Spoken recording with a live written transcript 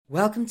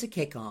Welcome to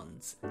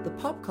Kick-Ons, the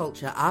pop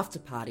culture after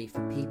party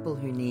for people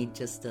who need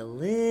just a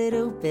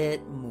little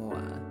bit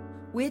more.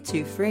 We're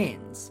two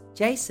friends,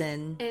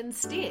 Jason and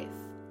Steph,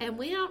 and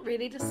we aren't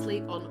ready to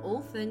sleep on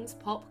all things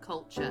pop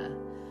culture.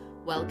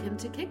 Welcome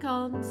to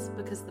Kick-Ons,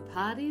 because the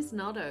party's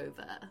not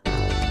over.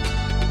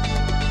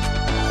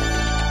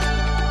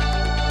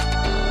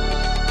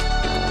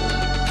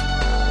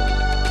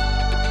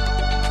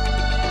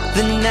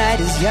 The night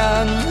is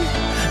young,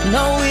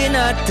 no we're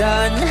not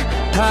done.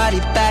 Party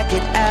back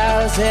at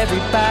ours,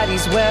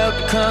 everybody's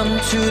welcome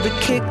to the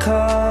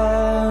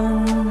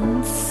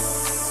Kick-Ons.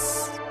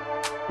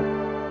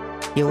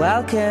 You're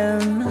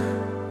welcome.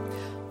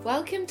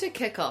 Welcome to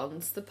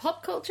Kick-Ons, the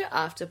pop culture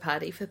after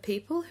party for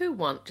people who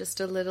want just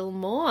a little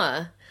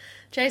more.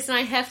 Jason,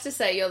 I have to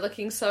say, you're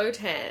looking so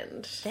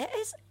tanned. That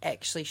is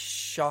actually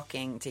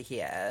shocking to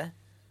hear.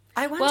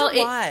 I wonder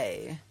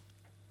why.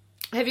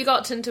 Have you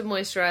got tinted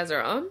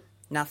moisturiser on?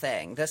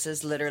 Nothing. This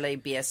is literally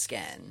bare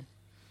skin.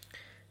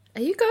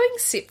 Are you going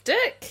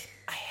septic?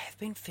 I have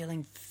been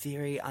feeling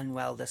very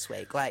unwell this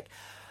week. Like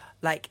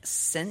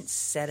since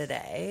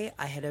Saturday,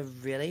 I had a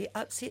really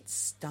upset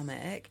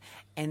stomach.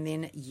 And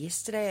then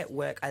yesterday at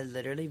work, I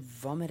literally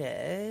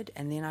vomited.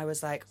 And then I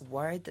was like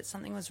worried that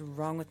something was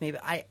wrong with me.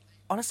 But I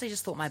honestly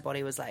just thought my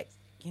body was like,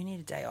 you need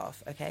a day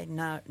off, okay?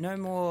 No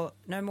more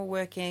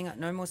working,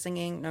 no more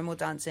singing, no more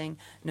dancing,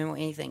 no more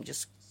anything.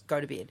 Just go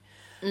to bed.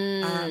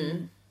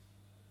 Maybe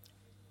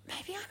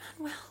I'm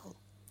unwell.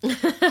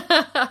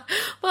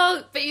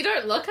 Well, but you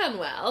don't look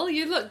unwell.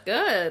 You look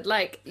good.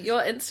 Like,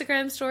 your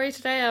Instagram story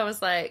today, I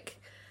was like,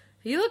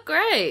 you look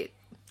great.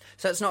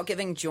 So it's not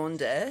giving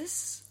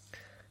jaundice?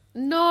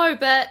 No,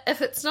 but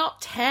if it's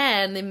not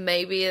tan, then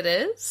maybe it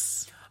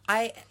is.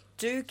 I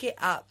do get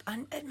up. I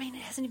mean,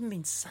 it hasn't even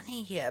been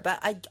sunny here, but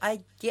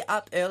I get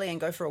up early and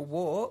go for a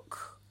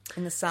walk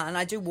in the sun.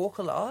 I do walk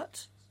a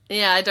lot.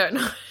 Yeah, I don't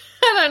know.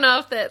 I don't know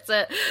if that's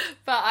it.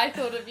 But I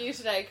thought of you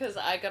today because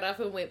I got up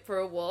and went for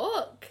a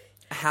walk.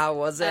 How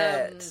was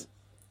it?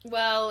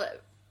 Well,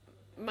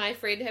 my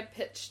friend had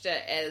pitched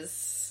it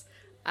as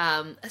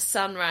a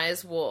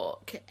sunrise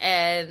walk,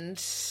 and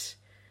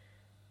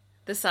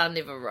the sun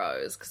never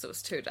rose because it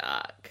was too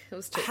dark. It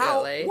was too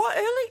early. What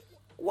early?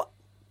 What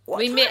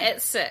we time? met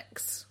at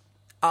 6.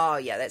 Oh,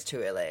 yeah, that's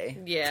too early.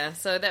 Yeah,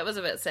 so that was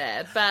a bit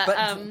sad.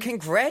 But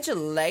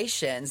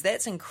congratulations.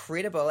 That's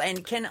incredible.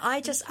 And can I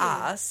just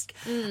ask,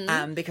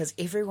 because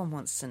everyone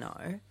wants to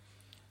know,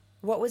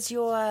 what was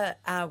your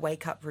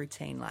wake-up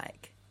routine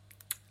like?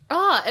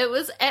 Oh, it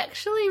was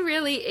actually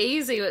really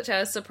easy, which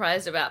I was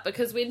surprised about,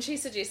 because when she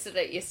suggested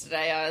it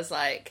yesterday, I was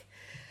like...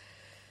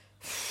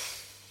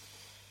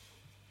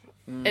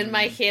 In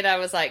my head, I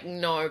was like,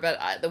 no,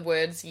 but the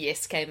words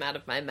yes came out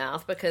of my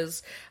mouth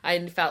because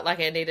I felt like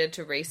I needed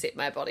to reset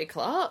my body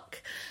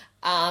clock.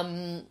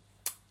 So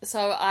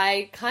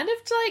I kind of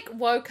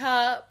woke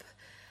up.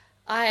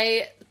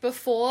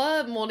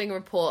 Before Morning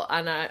Report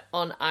on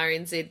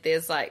RNZ,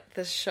 there's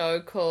this show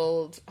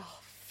called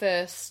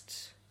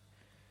First...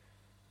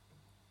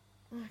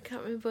 I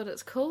can't remember what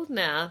it's called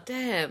now.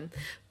 Damn.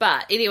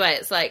 But anyway,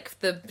 it's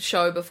the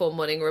show before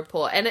Morning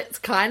Report, and it's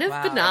kind of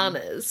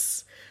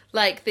bananas.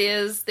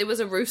 There was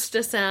a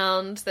rooster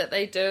sound that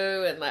they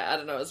do, and I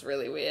don't know, it's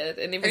really weird.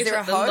 And is there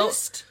a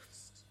host?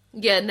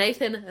 Yeah,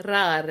 Nathan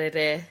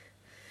Rarere.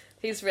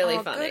 He's really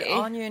funny. Good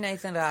on you,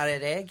 Nathan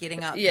Rarere,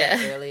 getting up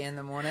that early in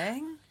the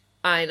morning.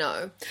 I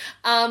know.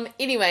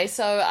 Anyway,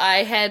 so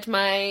I had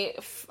my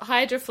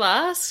Hydro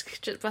Flask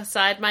just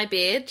beside my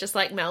bed, just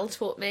like Mel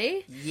taught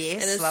me.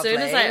 Yes, and as lovely. soon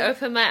as I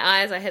opened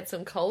my eyes, I had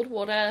some cold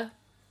water.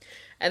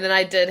 And then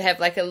I did have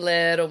a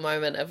little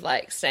moment of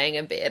staying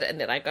in bed, and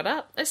then I got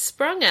up. I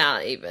sprung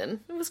out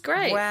even. It was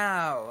great.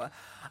 Wow.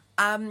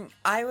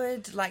 I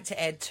would like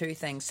to add 2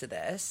 things to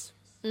this.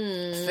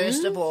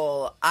 First of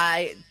all,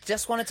 I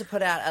just wanted to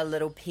put out a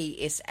little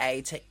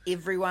PSA to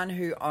everyone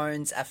who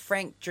owns a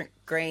Frank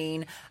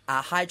Green,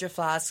 a Hydro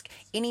Flask,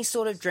 any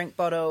sort of drink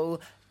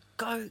bottle.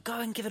 Go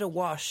and give it a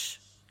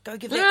wash. Go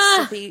give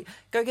that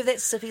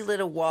sippy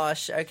little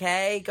wash,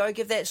 okay? Go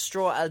give that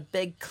straw a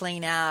big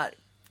clean out.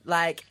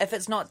 If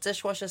it's not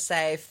dishwasher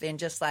safe, then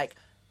just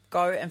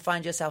go and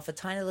find yourself a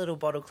tiny little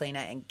bottle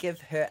cleaner and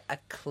give her a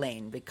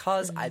clean,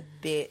 because I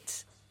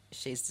bet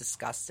she's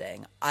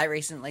disgusting. I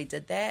recently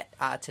did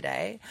that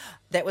today.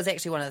 That was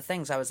actually one of the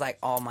things. I was like,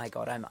 oh my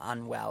God, I'm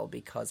unwell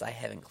because I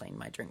haven't cleaned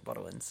my drink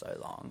bottle in so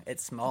long.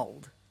 It's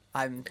mold.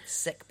 I'm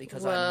sick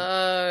because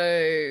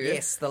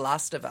Yes, The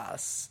Last of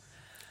Us.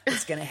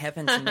 It's going to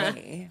happen to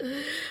me.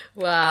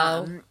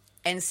 Wow.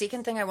 And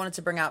second thing I wanted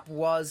to bring up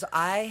was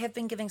I have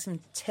been giving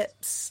some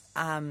tips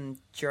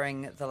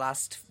during the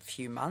last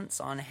few months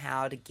on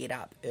how to get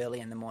up early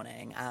in the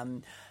morning.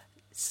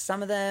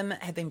 Some of them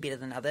have been better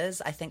than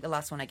others. I think the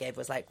last one I gave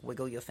was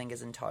wiggle your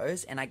fingers and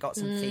toes, and I got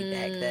some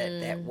feedback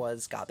that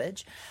was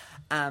garbage,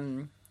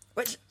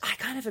 which I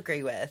kind of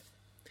agree with.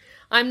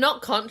 I'm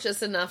not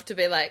conscious enough to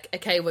be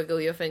okay,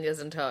 wiggle your fingers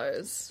and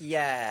toes.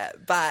 Yeah,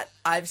 but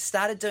I've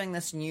started doing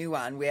this new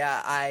one where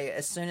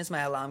as soon as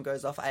my alarm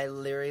goes off, I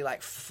literally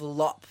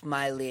flop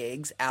my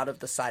legs out of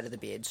the side of the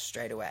bed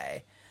straight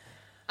away.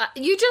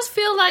 You just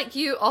feel like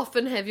you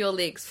often have your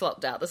legs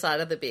flopped out the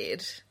side of the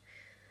bed.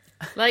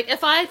 Like,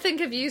 if I think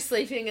of you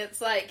sleeping,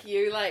 it's like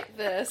you like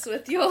this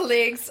with your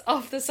legs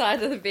off the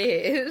side of the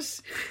bed.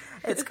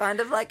 It's kind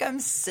of like I'm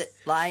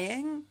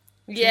lying.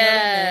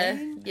 Yeah. You know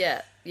what I mean?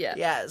 Yeah.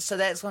 Yeah, so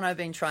that's what I've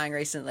been trying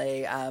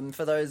recently.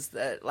 For those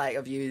that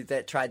of you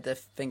that tried the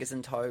fingers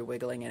and toe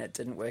wiggling and it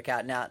didn't work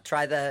out, now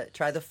try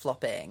the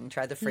flopping,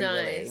 try the free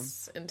willy.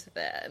 Nice. Into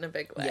that in a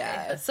big way.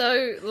 Yeah.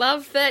 So,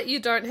 love that you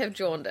don't have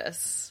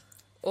jaundice.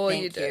 Or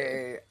Thank you do.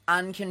 you.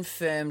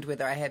 Unconfirmed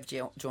whether I have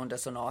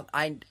jaundice or not.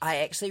 I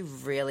actually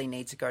really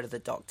need to go to the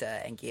doctor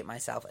and get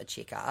myself a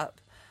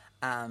checkup.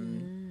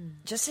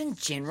 Just in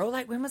general,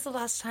 like, when was the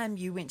last time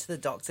you went to the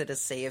doctor to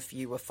see if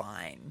you were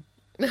fine?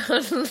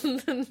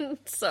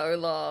 So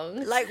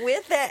long. Like, we're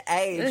at that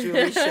age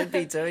where we should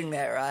be doing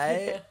that,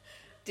 right? Yeah,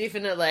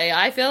 definitely.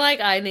 I feel like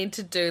I need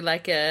to do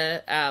like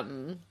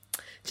a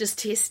just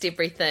test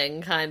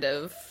everything kind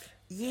of.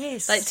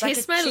 Yes. Like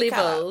test my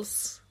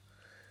levels.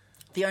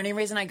 The only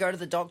reason I go to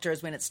the doctor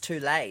is when it's too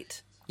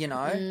late, you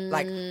know?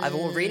 Like, I've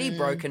already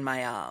broken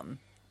my arm.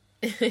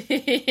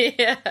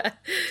 Yeah.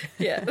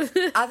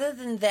 Other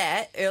than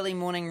that, early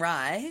morning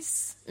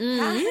rise,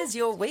 how has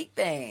your week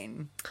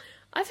been?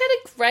 I've had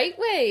a great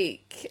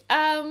week.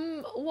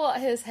 What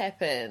has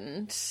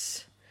happened?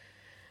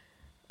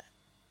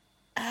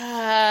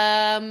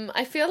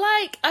 I feel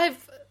like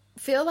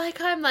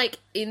I'm like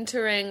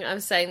entering, I'm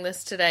saying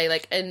this today,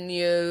 like a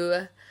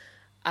new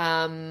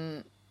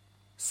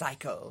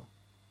Cycle.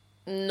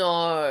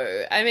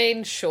 No. I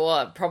mean,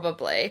 sure,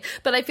 probably.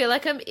 But I feel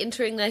like I'm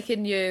entering like a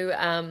new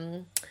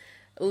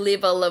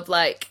level of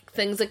like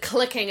things are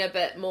clicking a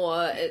bit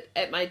more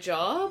at my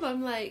job.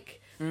 I'm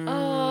like, oh,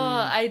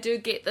 I do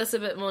get this a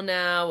bit more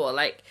now, or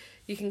like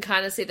you can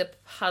kind of see the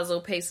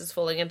puzzle pieces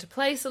falling into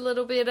place a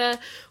little better,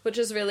 which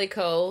is really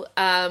cool.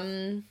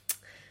 And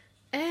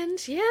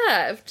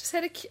yeah, I've just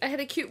I had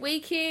a cute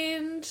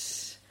weekend.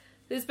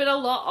 There's been a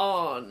lot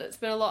on. It's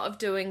been a lot of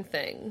doing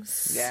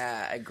things.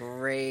 Yeah,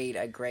 agreed.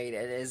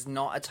 It is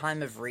not a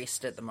time of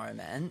rest at the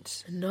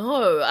moment.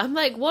 No, I'm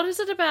like, what is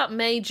it about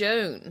May,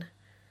 June?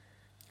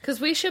 Because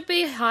we should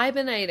be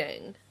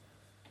hibernating.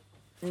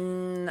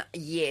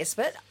 Yes,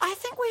 but I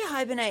think we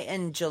hibernate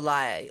in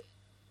July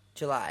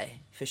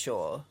for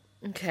sure.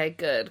 Okay,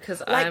 good,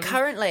 because like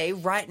currently,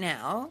 right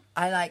now,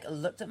 I like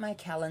looked at my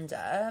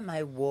calendar,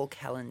 my wall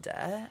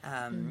calendar.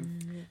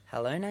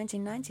 Hello,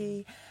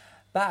 1990,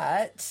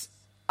 but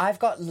I've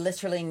got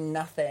literally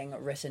nothing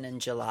written in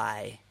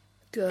July.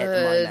 Good. At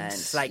the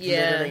moment, like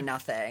literally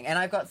nothing, and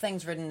I've got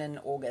things written in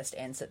August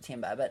and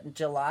September, but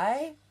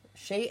July,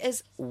 she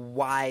is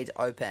wide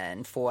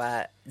open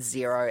for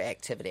zero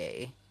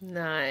activity.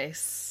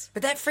 Nice.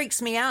 But that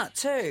freaks me out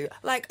too.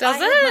 Like, does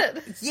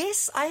it?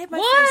 Yes, I had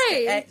my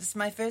it's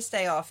my first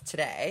day off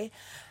today.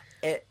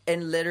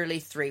 In literally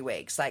 3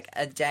 weeks, like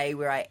a day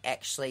where I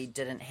actually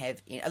didn't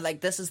have like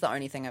this is the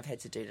only thing I've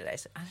had to do today.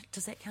 So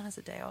does that count as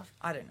a day off?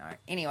 I don't know.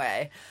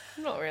 Anyway,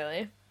 not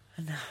really.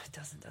 No, it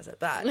doesn't, does it?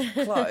 But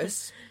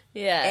close.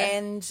 Yeah.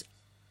 And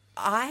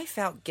I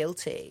felt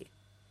guilty.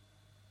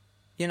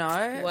 You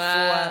know?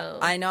 Wow.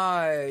 I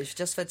know,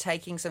 just for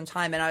taking some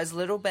time. And I was a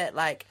little bit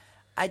like,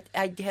 I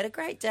had a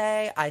great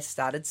day. I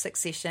started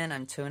Succession.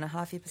 I'm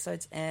 2.5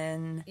 episodes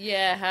in.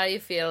 Yeah, how are you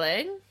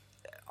feeling?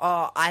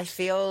 Oh, I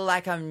feel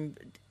like I'm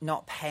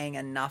not paying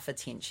enough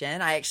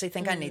attention. I actually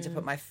think I need to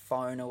put my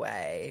phone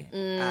away.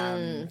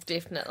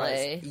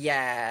 Definitely.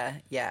 Yeah.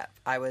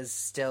 I was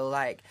still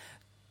like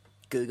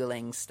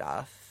Googling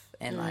stuff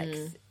and like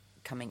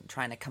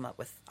trying to come up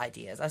with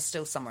ideas. I was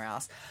still somewhere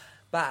else.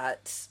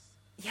 But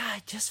yeah,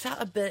 I just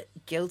felt a bit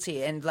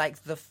guilty. And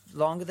like the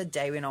longer the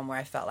day went on where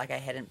I felt like I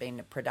hadn't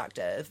been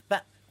productive.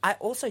 But I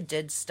also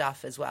did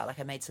stuff as well. Like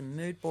I made some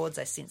mood boards.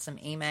 I sent some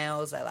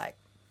emails.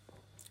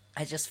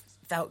 I just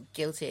felt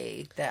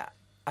guilty that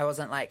I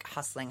wasn't like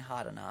hustling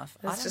hard enough.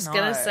 I was just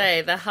going to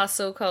say, the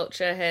hustle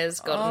culture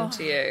has gotten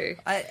to you.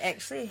 It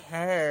actually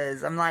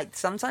has.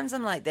 Sometimes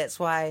I'm like, that's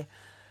why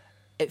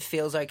it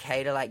feels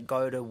okay to like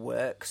go to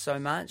work so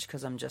much,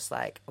 because I'm just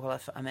like, well,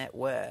 if I'm at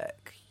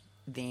work,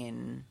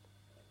 then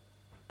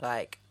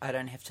like I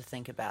don't have to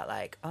think about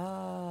like,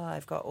 oh,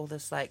 I've got all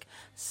this like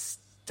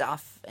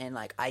stuff and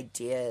like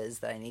ideas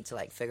that I need to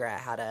like figure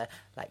out how to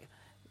like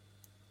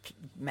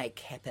make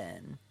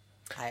happen.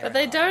 But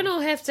they don't all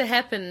have to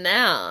happen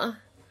now.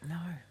 No,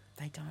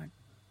 they don't.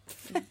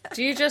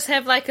 Do you just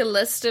have like a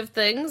list of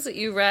things that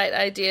you write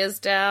ideas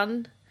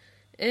down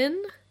in?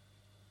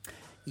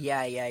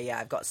 Yeah.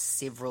 I've got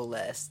several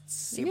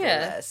lists.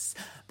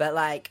 But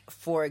like,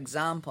 for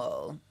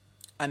example,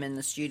 I'm in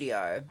the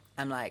studio.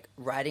 I'm like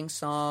writing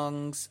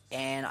songs,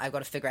 and I've got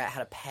to figure out how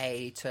to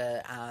pay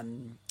to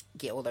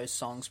get all those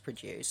songs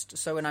produced.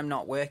 So when I'm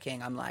not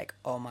working, I'm like,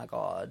 oh my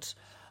God,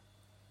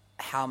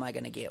 how am I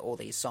going to get all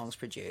these songs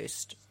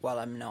produced while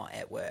I'm not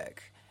at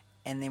work?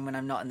 And then when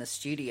I'm not in the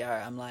studio,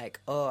 I'm like,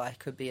 oh, I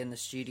could be in the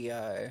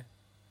studio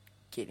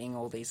getting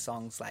all these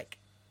songs like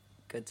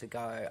good to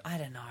go. I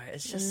don't know.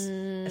 It's just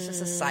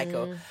a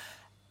cycle.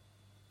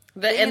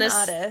 The Being inner an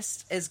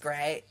artist is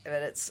great,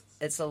 but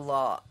it's a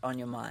lot on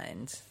your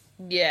mind.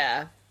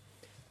 Yeah.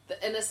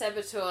 The inner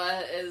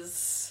saboteur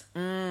is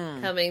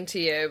coming to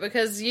you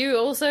because you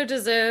also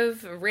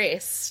deserve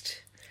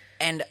rest.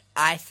 And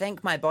I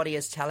think my body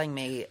is telling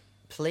me,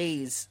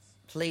 please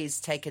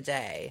take a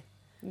day.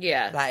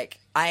 Yeah. Like,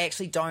 I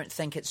actually don't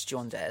think it's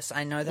jaundice.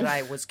 I know that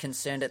I was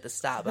concerned at the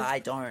start, but I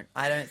don't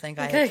think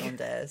I have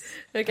jaundice.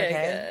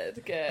 Okay,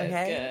 good,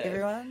 Okay,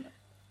 everyone?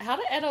 How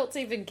do adults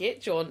even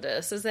get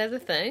jaundice? Is that a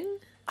thing?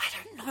 I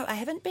don't know. I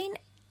haven't been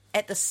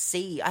at the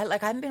sea. I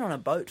haven't been on a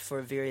boat for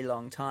a very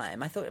long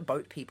time. I thought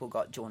boat people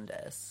got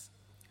jaundice.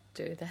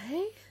 Do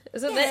they?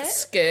 Isn't Yeah. that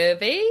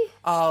scurvy?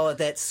 Oh,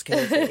 that's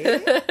scurvy.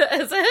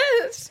 Is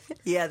it?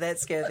 Yeah,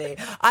 that's scurvy.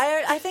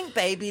 I think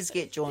babies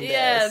get jaundice.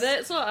 Yeah,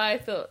 that's what I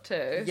thought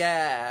too.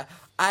 Yeah.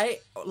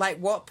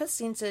 What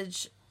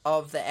percentage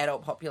of the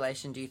adult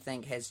population do you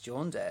think has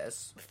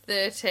jaundice?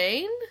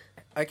 13?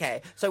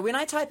 Okay, so when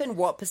I type in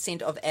what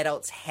 % of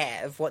adults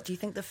have, what do you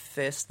think the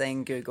first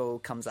thing Google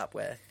comes up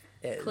with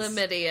is?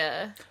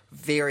 Chlamydia.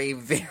 Very,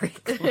 very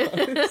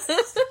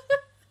close.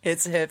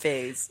 It's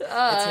herpes. It's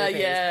herpes.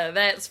 Yeah,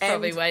 that's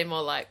probably And way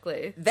more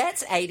likely.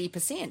 That's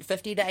 80%,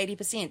 50 to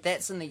 80%.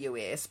 That's in the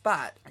US.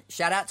 But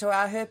shout out to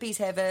our herpes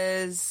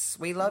havers.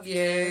 We love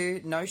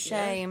you. No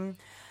shame.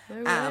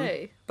 No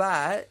way.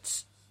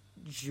 But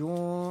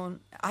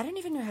I don't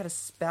even know how to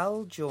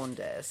spell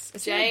jaundice.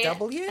 Is there a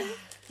W?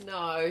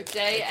 No,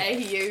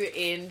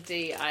 Jaundis.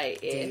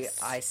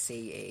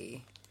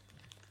 D-I-C-E.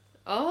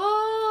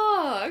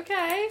 Oh,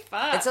 okay,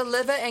 fuck. It's a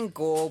liver and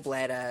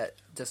gallbladder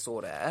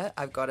disorder,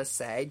 I've got to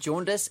say.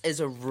 Jaundice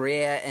is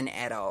rare in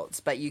adults,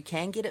 but you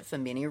can get it for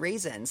many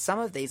reasons. Some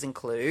of these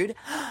include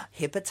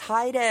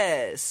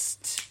hepatitis.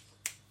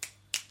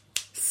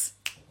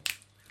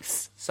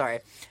 Sorry.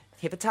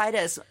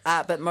 Hepatitis,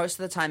 but most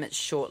of the time it's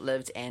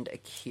short-lived and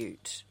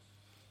acute.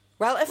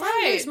 Well, if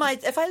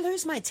I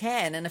lose my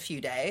tan in a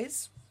few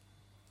days,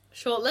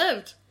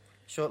 Short-lived.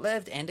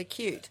 short-lived and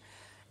acute.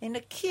 And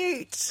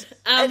acute.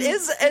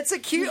 It's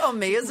acute on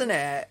me, isn't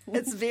it?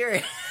 It's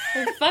very...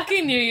 I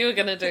fucking knew you were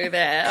going to do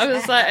that. I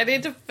was like, I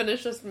need to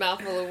finish this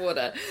mouthful of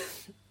water.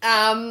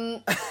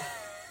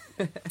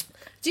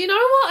 Do you know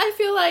what I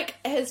feel like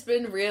has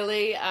been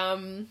really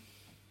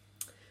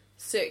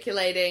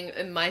circulating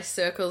in my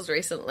circles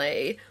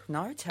recently?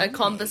 No, tell A me.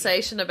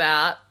 conversation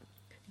about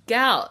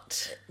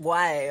gout.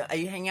 Why? Are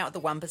you hanging out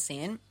with the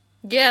 1%?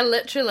 Yeah,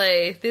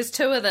 literally. There's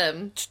two of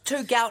them.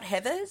 Two gout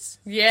havers?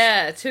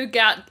 Yeah, two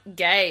gout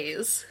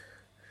gays.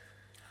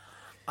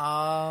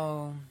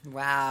 Oh,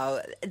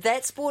 wow.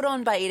 That's brought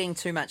on by eating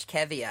too much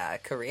caviar,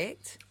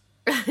 correct?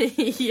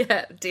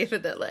 Yeah,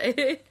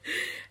 definitely.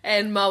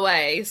 And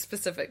Moe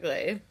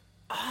specifically.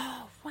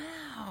 Oh, wow.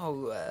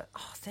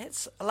 Oh,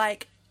 that's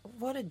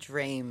what a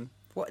dream.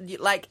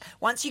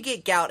 Once you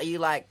get gout, are you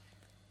like,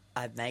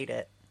 I've made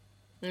it?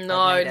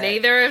 No,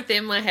 neither of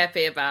them were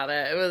happy about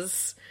it. It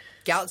was...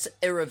 Gout's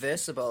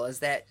irreversible, is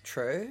that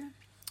true?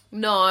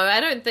 No,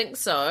 I don't think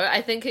so.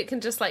 I think it can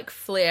just,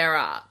 flare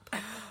up.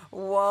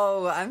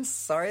 Whoa, I'm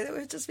sorry that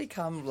we've just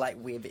become,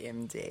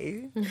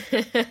 WebMD.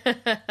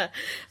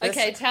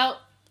 Okay,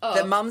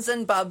 The Mums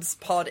and Bubs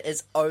pod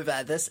is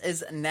over. This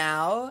is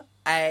now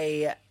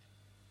a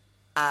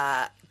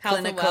Health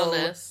clinical...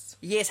 and wellness.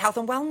 Yes, health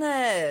and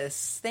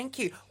wellness. Thank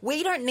you.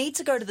 We don't need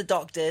to go to the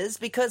doctors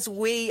because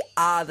we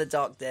are the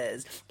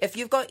doctors. If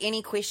you've got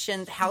any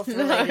questions,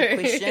 health-related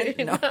questions...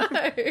 No.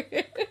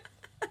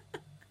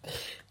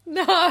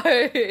 No.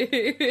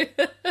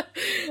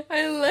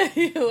 I love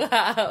you.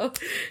 Wow.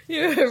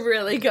 You're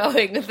really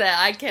going with that.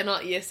 I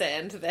cannot yes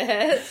and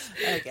that.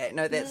 Okay,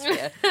 no, that's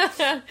fair.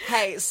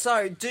 Hey,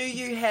 so do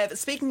you have...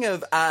 Speaking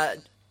of...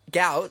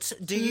 gout,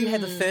 do you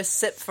have a first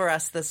sip for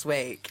us this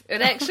week?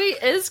 It actually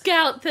is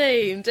gout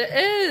themed. It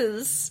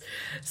is.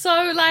 So,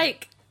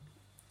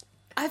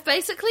 I've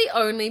basically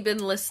only been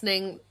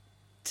listening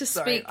to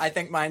Sorry, speak. I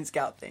think mine's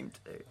gout themed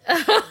too.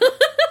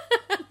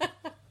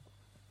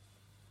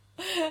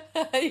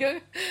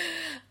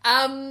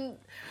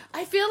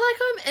 I feel like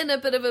I'm in a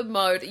bit of a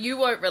mode. You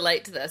won't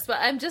relate to this, but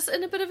I'm just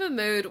in a bit of a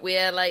mood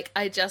where,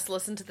 I just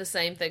listen to the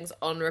same things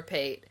on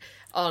repeat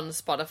on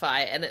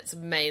Spotify, and it's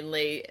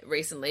mainly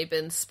recently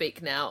been Speak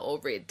Now or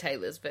Red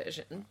Taylor's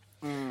version.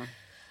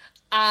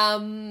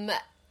 And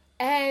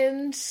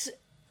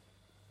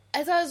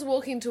as I was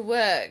walking to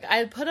work,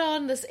 I put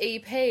on this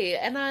EP,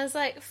 and I was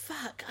like,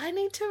 fuck, I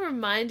need to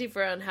remind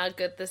everyone how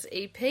good this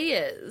EP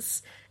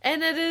is.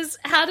 And it is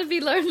How to Be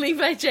Lonely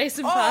by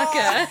Jason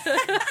Parker.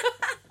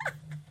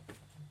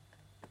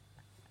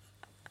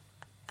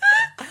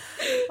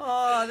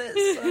 Oh,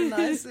 that's so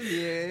nice of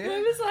you. I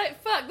was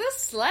like, fuck, this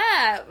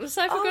slaps.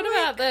 I forgot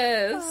about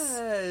this.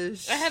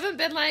 Gosh. I haven't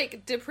been,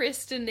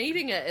 depressed and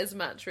needing it as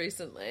much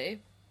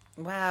recently.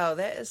 Wow,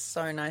 that is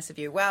so nice of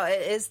you. Wow,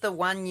 it is the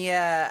 1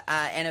 year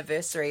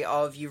anniversary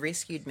of You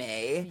Rescued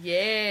Me.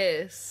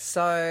 Yes.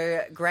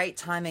 So great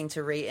timing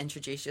to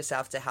reintroduce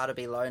yourself to How to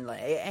Be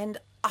Lonely. And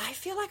I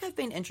feel like I've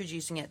been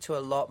introducing it to a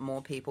lot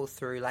more people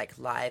through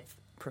live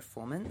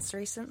performance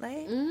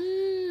recently.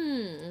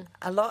 Mm.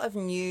 A lot of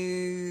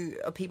new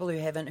people who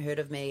haven't heard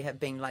of me have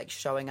been like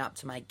showing up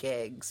to my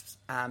gigs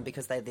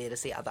because they're there to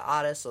see other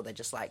artists, or they're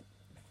just like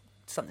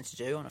something to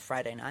do on a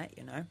Friday night,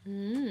 you know.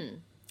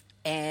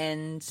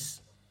 And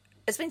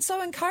it's been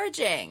so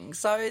encouraging.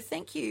 So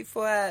thank you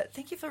for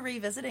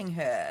revisiting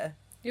her.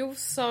 You're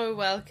so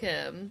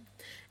welcome.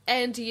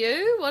 And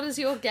you? What is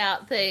your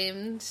gout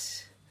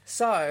themed?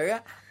 So,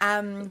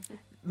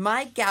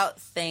 my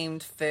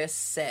gout-themed first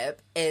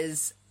sip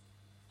is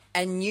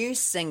a new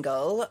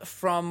single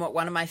from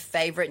one of my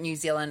favourite New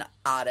Zealand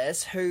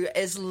artists who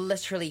is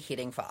literally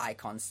heading for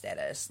icon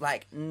status.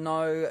 Like,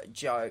 no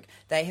joke.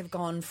 They have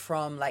gone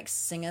from, like,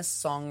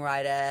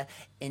 singer-songwriter,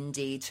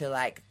 indie to,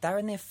 like, they're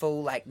in their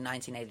full, like,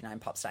 1989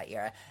 pop star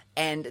era.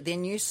 And their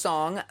new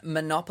song,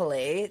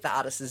 Monopoly, the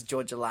artist is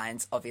Georgia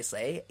Lines,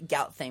 obviously,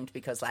 gout-themed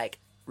because, like,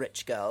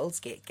 rich girls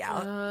get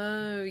gout.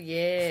 Oh,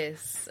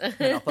 yes.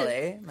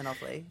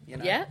 Monopoly, you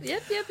know. Yep.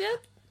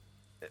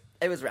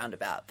 It was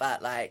roundabout,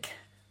 but, like,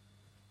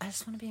 I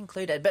just want to be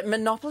included. But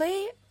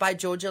Monopoly by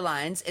Georgia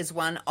Lines is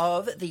one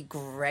of the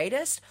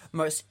greatest,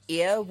 most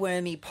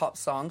earwormy pop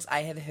songs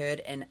I have heard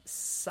in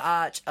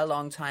such a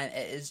long time.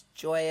 It is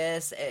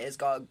joyous. It has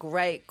got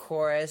great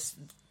chorus,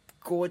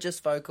 gorgeous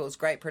vocals,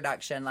 great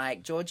production.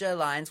 Like, Georgia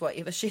Lines,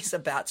 whatever she's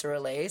about to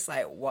release,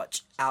 like,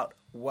 watch out,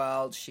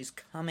 world. She's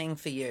coming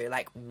for you.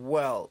 Like,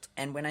 world.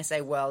 And when I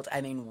say world,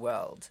 I mean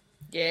world.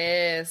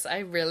 Yes, I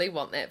really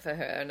want that for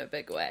her in a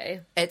big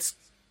way. It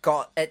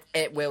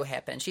will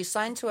happen. She's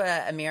signed to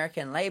an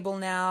American label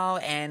now,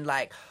 and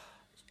like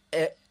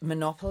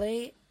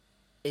Monopoly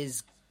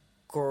is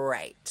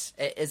great.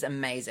 It is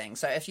amazing.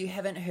 So if you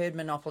haven't heard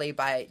Monopoly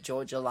by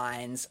Georgia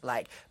Lines,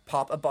 like,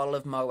 pop a bottle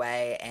of Moe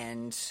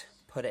and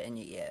put it in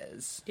your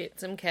ears. Get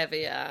some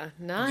caviar.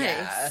 Nice.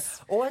 Yeah.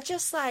 Or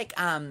just like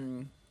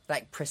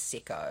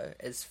Prosecco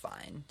is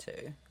fine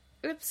too.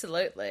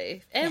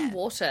 Absolutely. And Yeah.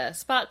 water.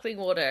 Sparkling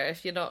water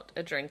if you're not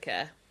a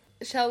drinker.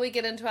 Shall we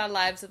get into our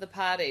lives of the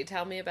party?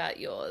 Tell me about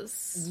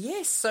yours.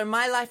 Yes, so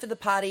my life of the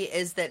party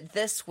is that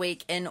this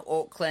week in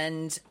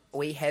Auckland,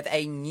 we have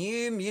a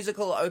new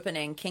musical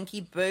opening.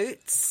 Kinky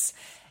Boots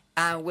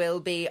will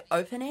be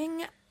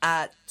opening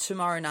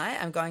tomorrow night.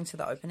 I'm going to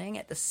the opening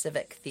at the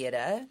Civic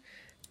Theatre.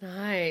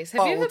 Nice.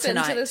 Have you ever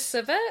been to the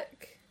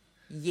Civic?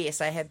 Yes,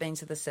 I have been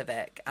to the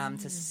Civic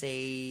to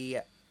see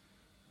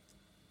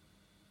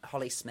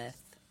Holly Smith.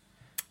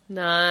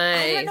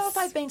 Nice. I don't know if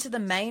I've been to the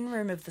main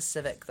room of the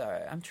Civic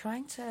though. I'm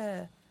trying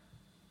to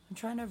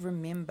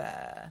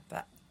remember,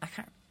 but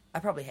I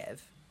probably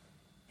have.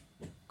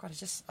 God,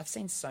 I've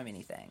seen so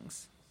many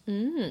things.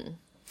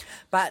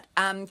 But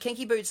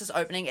Kinky Boots is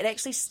opening. It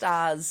actually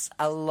stars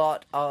a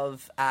lot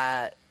of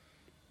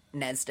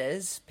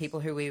NASDAs,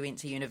 people who we went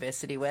to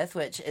university with,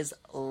 which is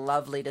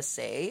lovely to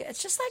see.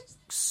 It's just like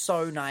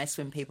so nice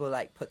when people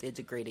like put their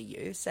degree to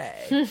use,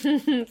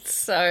 eh?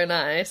 So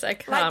nice. I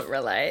can't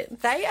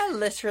relate. They are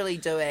literally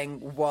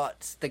doing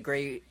what the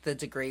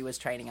degree was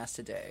training us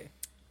to do.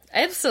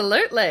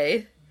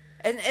 Absolutely.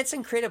 And it's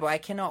incredible. I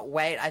cannot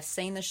wait. I've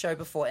seen the show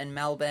before in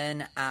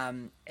Melbourne.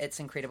 It's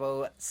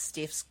incredible.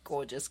 Steph's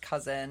gorgeous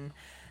cousin,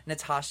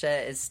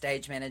 Natasha, is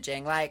stage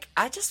managing. Like,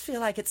 I just feel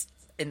like it's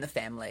in the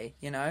family,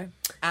 you know?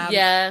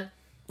 Yeah.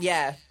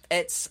 Yeah.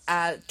 It's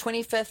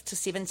 25th to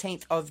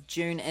 17th of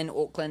June in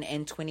Auckland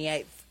and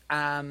 28th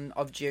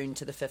of June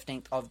to the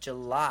 15th of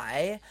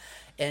July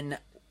in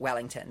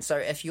Wellington. So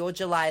if your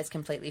July is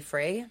completely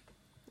free,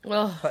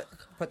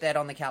 put that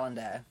on the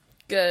calendar.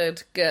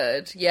 Good.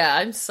 Yeah,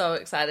 I'm so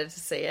excited to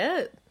see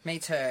it. Me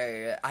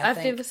too.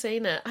 I've never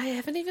seen it.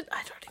 I don't even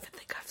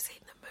think I've seen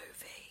the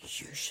movie.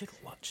 You should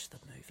watch the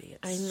movie.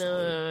 I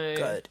know.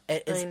 So good.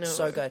 It is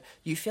so good.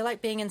 You feel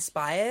like being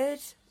inspired?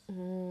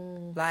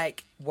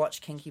 Like,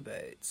 watch Kinky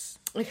Boots.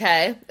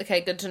 Okay,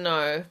 good to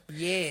know.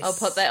 Yes. I'll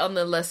put that on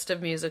the list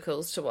of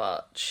musicals to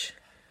watch.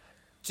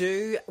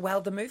 Well,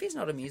 the movie's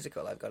not a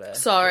musical, I've got to...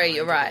 Sorry,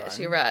 you're right,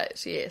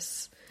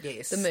 yes.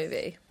 Yes. The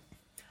movie.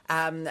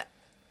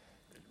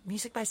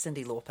 Music by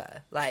Cyndi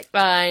Lauper. Like...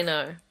 I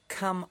know.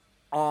 Come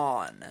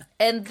on.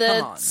 And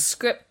the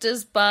script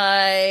is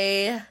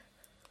by...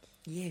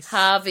 Yes.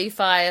 Harvey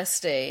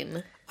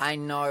Fierstein. I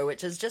know,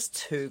 which is just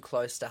too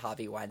close to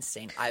Harvey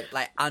Weinstein.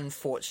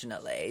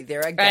 Unfortunately,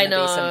 there are going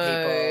to be some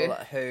people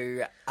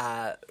who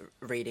are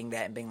reading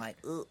that and being like,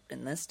 "Ugh,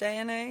 in this day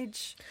and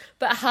age."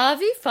 But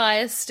Harvey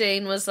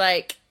Fierstein was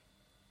like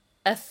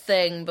a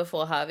thing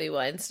before Harvey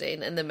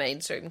Weinstein in the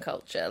mainstream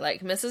culture.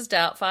 Like Mrs.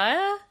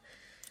 Doubtfire.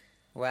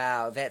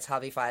 Wow, that's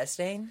Harvey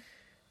Fierstein?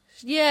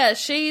 Yeah,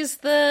 she's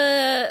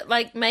the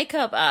like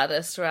makeup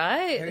artist,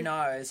 right? Who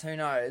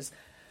knows?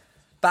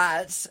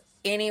 But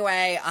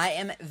anyway, I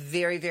am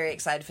very, very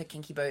excited for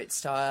Kinky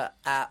Boots to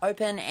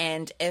open.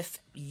 And if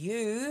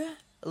you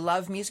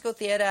love musical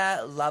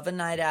theatre, love a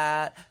night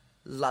out,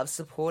 love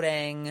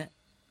supporting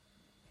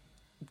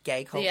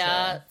gay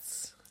culture,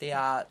 the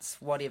arts,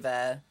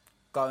 whatever,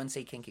 go and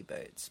see Kinky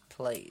Boots,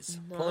 please.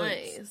 Nice.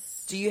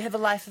 Please. Do you have a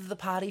life of the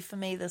party for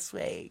me this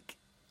week?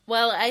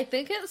 Well, I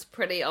think it's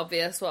pretty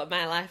obvious what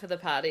my life of the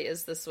party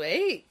is this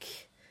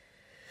week.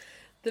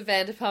 the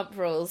Vanderpump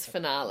Rules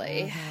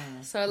finale.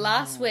 So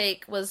last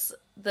week was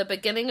the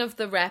beginning of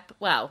the wrap.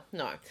 Well,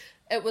 no.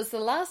 It was the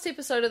last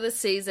episode of the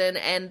season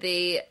and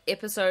the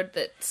episode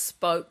that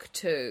spoke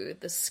to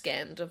the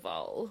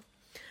scandal.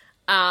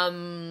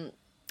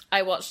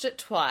 I watched it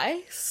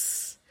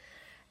twice,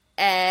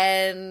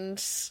 and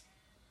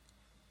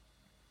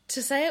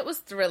to say it was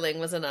thrilling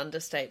was an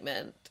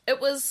understatement. It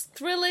was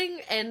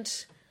thrilling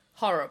and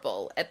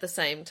horrible at the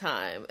same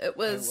time. It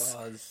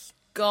was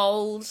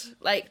gold,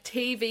 like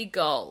TV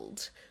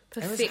gold.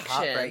 Perfection. It was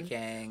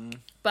heartbreaking.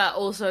 But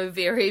also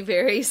very,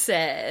 very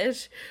sad.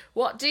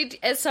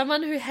 As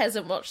someone who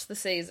hasn't watched the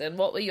season,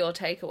 what were your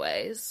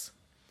takeaways?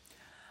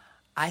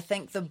 I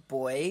think the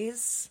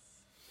boys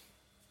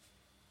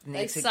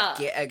need to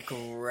get a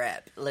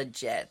grip,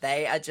 legit.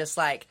 They are just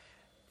like,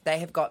 they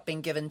have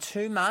been given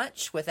too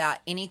much without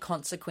any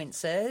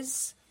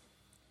consequences,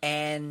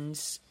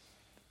 and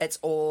it's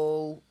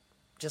all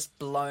just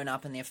blown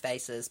up in their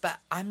faces. But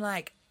I'm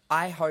like,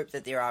 I hope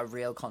that there are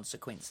real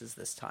consequences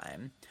this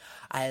time.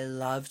 I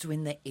loved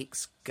when the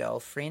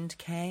ex-girlfriend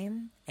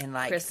came and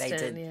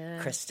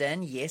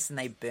Kristen, yes, and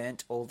they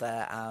burnt all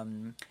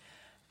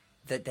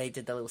they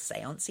did the little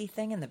seance-y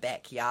thing in the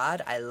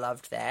backyard. I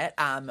loved that.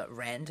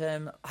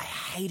 Random. I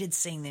hated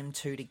seeing them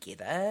two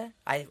together.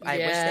 I wish that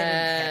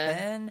didn't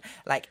happen.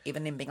 Like,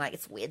 even them being like,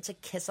 it's weird to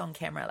kiss on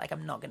camera. Like,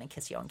 I'm not going to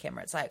kiss you on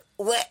camera. It's like,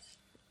 what?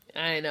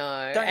 I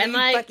know. Don't and you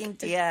fucking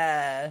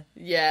dare.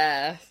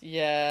 Yeah.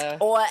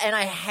 And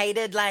I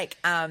hated, like,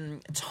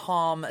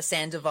 Tom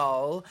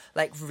Sandoval,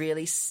 like,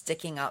 really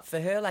sticking up for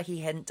her. Like, he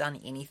hadn't done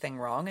anything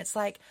wrong. It's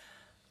like,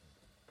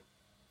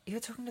 you're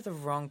talking to the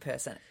wrong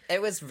person.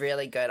 It was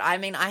really good. I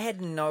mean, I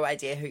had no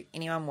idea who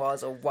anyone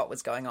was or what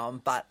was going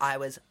on, but I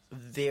was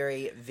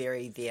very,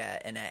 very there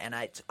in it. And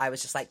I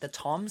was just like,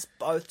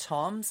 both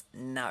Toms,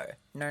 no.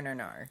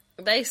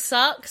 They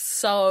suck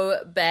so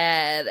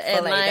bad.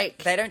 And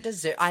they don't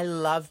deserve... I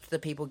loved the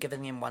people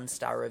giving them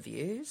 1-star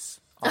reviews.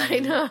 I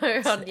know,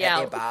 on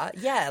Yelp. Bar.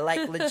 Yeah,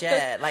 like,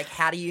 legit. Like,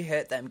 how do you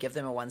hurt them? Give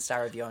them a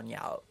 1-star review on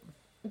Yelp.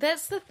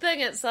 That's the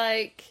thing. It's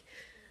like...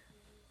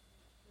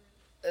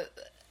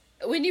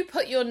 when you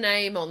put your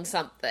name on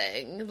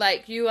something,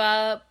 like, you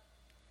are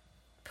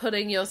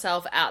putting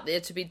yourself out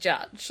there to be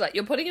judged. Like,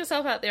 you're putting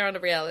yourself out there on a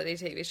reality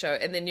TV show,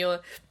 and then you're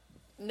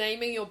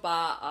naming your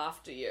bar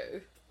after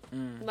you.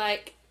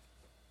 Like,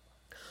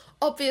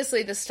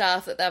 obviously the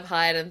staff that they've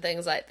hired and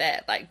things like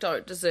that, like,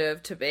 don't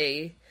deserve to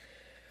be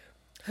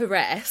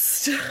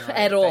harassed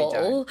at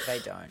all. They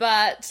don't.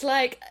 But,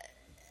 like...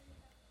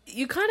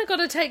 you kind of got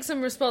to take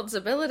some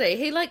responsibility.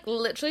 He, like,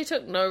 literally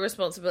took no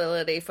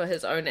responsibility for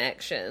his own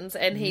actions.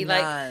 And he,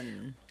 like,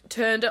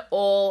 turned it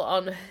all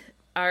on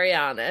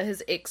Ariana,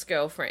 his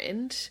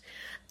ex-girlfriend.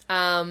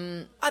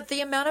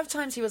 The amount of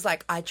times he was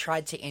like, I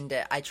tried to end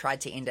it.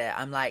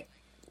 I'm like,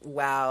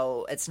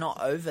 well, it's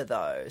not over,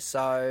 though.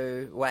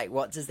 So, wait,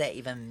 what does that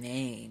even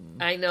mean?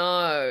 I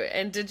know.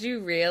 And did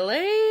you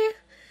really?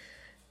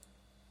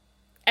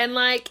 And,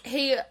 like,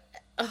 he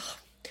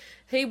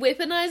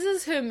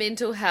weaponizes her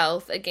mental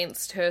health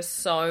against her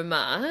so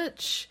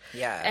much.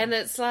 Yeah. And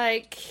it's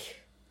like...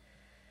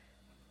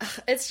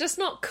 it's just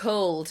not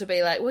cool to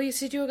be like, well, you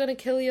said you were going to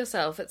kill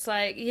yourself. It's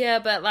like, yeah,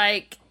 but,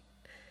 like...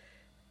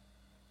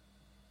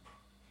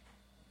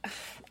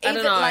 I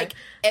don't know. Like,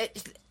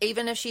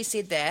 even if she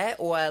said that,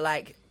 or,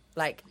 like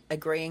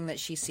agreeing that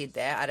she said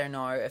that, I don't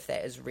know if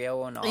that is real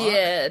or not.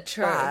 Yeah,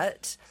 true.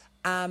 But,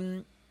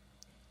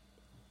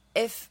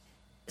 if...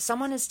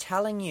 someone is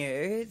telling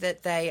you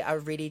that they are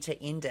ready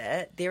to end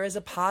it, there is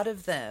a part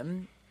of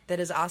them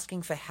that is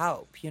asking for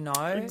help, you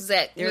know?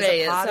 Exactly. There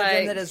is a part of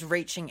them that is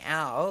reaching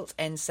out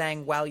and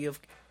saying, well,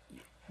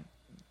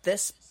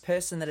 this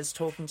person that is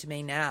talking to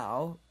me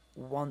now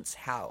wants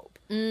help.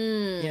 You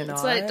know?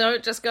 It's like,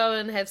 don't just go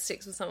and have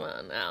sex with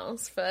someone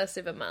else for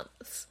 7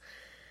 months.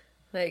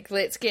 Like,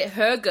 let's get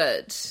her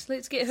good.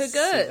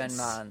 7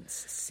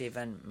 months.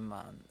 7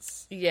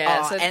 months.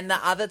 Yeah. And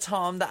the other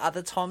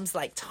Tom's,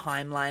 like,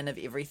 timeline of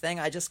everything,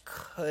 I just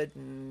could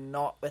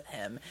not with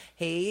him.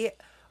 He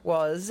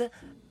was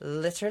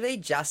literally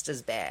just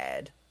as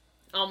bad.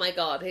 Oh my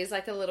god, he's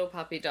like a little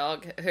puppy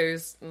dog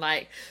who's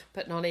like,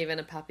 but not even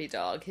a puppy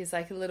dog. He's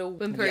like a little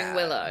whimpering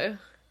willow.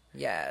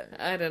 Yeah.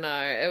 I don't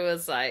know. It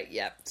was like,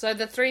 yeah. So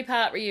the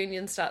 3-part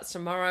reunion starts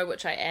tomorrow,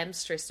 which I am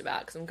stressed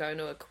about because I'm going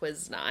to a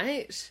quiz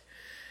night.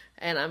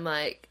 And I'm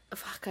like,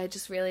 fuck, I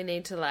just really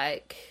need to,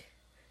 like,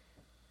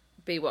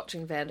 be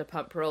watching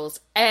Vanderpump Rules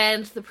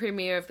and the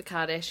premiere of The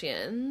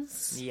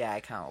Kardashians. Yeah, I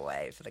can't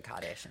wait for The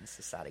Kardashians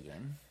to start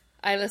again.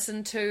 I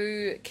listened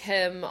to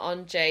Kim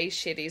on Jay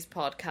Shetty's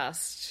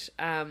podcast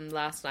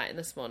last night and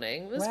this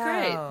morning. It was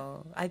great.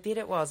 I bet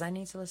it was. I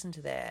need to listen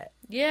to that.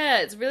 Yeah,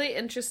 it's really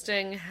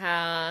interesting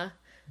how...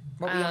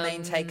 what were your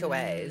main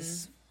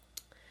takeaways?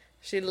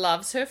 She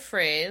loves her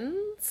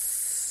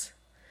friends.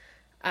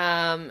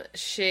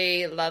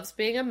 She loves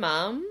being a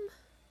mum,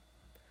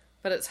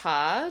 but it's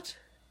hard.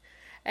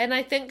 And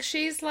I think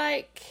she's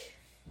like...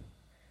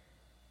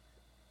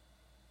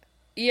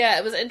 yeah,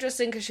 it was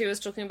interesting because she was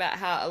talking about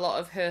how a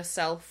lot of her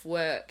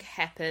self-work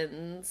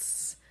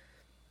happens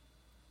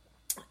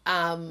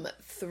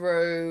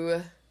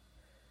through,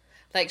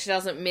 like, she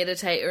doesn't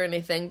meditate or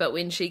anything, but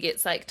when she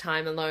gets, like,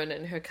 time alone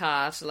in her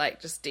car to,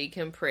 like, just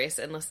decompress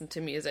and listen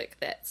to music,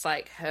 that's,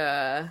 like,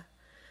 her,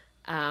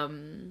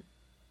 kind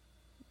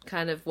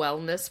of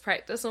wellness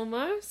practice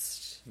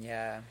almost.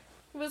 Yeah.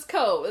 It was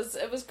cool.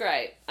 It was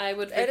great. I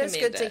would recommend it. It is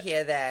good to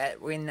hear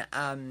that when,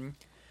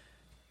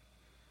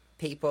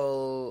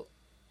 people,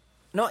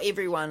 not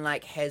everyone,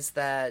 like, has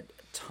the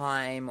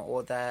time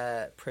or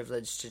the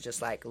privilege to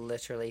just, like,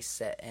 literally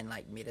sit and,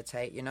 like,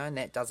 meditate, you know, and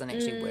that doesn't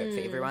actually work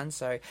for everyone.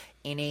 So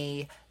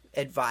any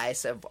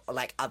advice of,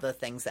 like, other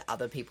things that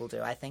other people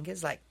do, I think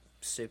is, like,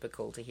 super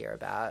cool to hear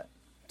about.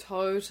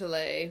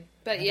 Totally.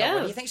 But What yeah.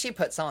 do you think she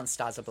puts on?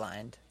 Stars Are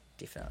Blind?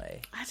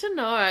 Definitely. I don't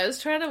know. I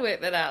was trying to work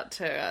that out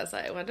too. I was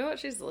like, I wonder what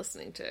she's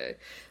listening to.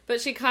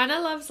 But she kind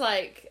of loves,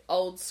 like,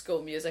 old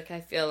school music,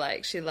 I feel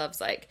like. She loves,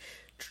 like...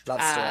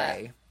 Love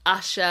Story.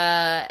 Usher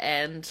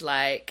and,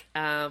 like,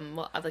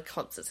 what other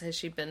concerts has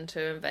she been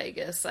to in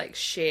Vegas? Like,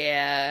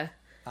 Cher.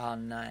 Oh,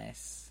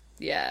 nice.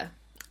 Yeah.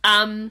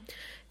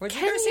 Would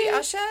you go see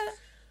Usher?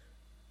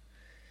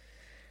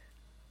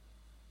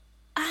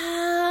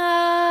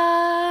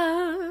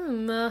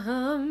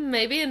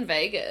 Maybe in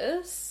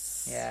Vegas.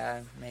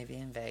 Yeah, maybe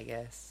in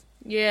Vegas.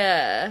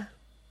 Yeah.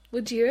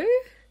 Would you?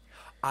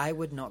 I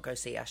would not go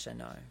see Usher,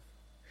 no.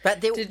 But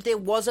there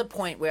was a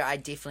point where I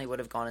definitely would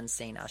have gone and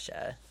seen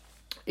Usher.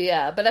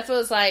 Yeah, but if it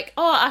was like,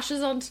 oh,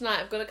 Usher's on tonight,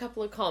 I've got a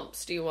couple of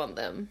comps, do you want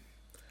them?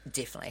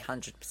 Definitely,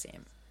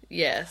 100%.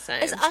 Yeah,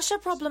 same. Is Usher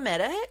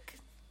problematic?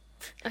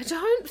 I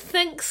don't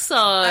think so.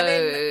 I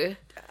mean,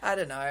 I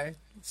don't know.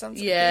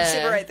 Sometimes you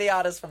separate the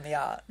artist from the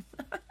art.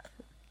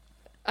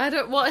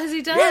 What has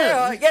he done?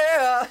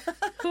 Yeah.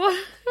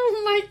 What?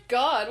 Oh my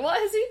god, what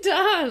has he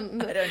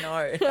done? I don't know.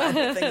 I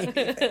don't think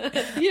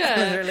anything. Yeah.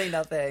 Literally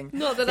nothing.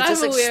 Not that he I'm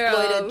just aware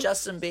exploited of.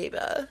 Justin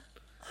Bieber.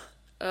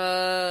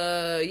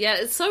 Yeah,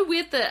 it's so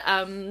weird that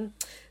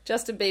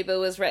Justin Bieber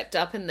was wrapped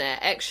up in that.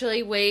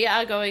 Actually, we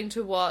are going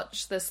to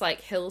watch this,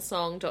 like,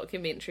 Hillsong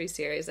documentary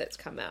series that's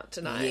come out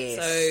tonight.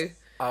 Yes. So,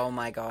 oh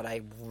my god,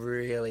 I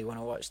really want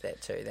to watch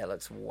that too. That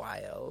looks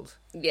wild.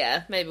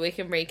 yeah, maybe we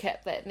can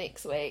recap that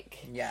next week.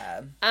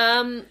 Yeah.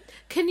 Can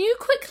you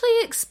quickly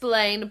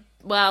explain,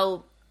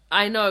 well,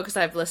 I know because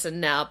I've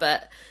listened now,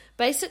 but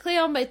basically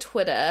on my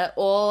Twitter,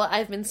 all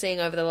I've been seeing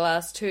over the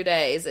last 2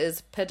 days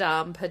is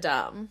Padam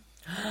Padam.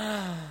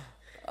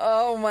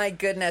 Oh my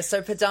goodness.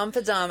 So Padam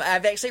Padam,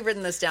 I've actually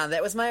written this down.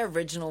 That was my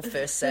original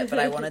first set, but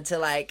I wanted to,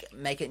 like,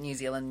 make it New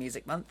Zealand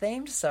Music Month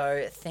themed.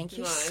 So thank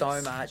you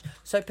so much.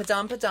 So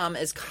Padam Padam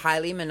is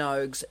Kylie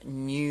Minogue's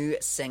new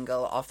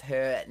single off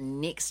her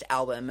next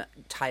album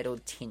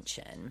titled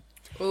Tension.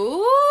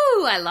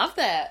 Ooh, I love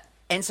that.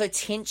 And so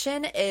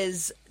Tension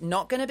is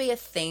not going to be a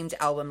themed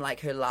album like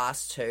her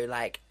last two.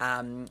 Like,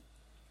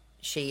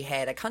 she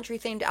had a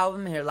country-themed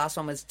album. Her last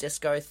one was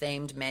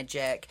disco-themed,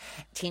 Magic.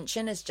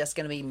 Tension is just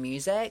going to be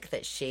music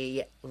that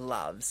she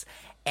loves.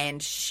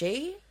 And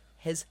she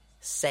has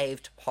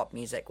saved pop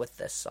music with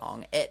this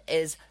song. It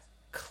is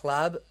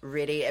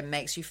club-ready. It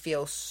makes you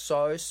feel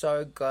so,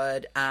 so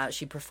good.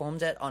 She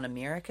performed it on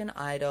American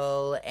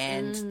Idol,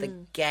 and the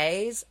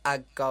gays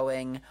are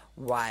going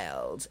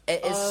wild.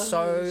 It is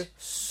so,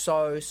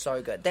 so,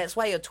 so good. That's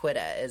why your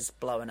Twitter is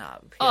blowing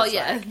up. Oh,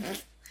 yeah.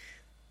 Like,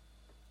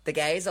 the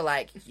gays are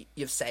like,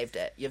 you've saved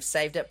it. You've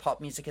saved it.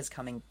 Pop music is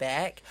coming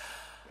back.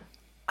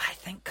 I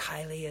think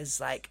Kylie is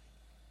like,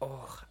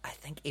 I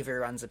think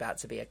everyone's about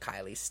to be a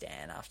Kylie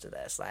stan after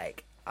this.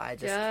 Like, I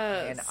just,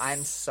 and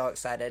I'm so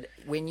excited.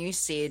 When you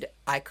said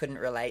I couldn't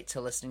relate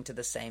to listening to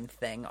the same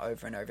thing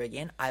over and over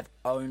again, I've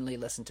only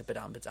listened to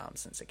Badam Badam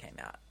since it came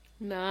out.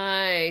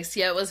 Nice.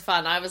 Yeah, it was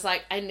fun. I was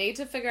like, I need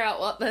to figure out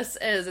what this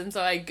is, and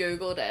so I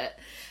Googled it.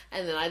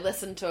 And then I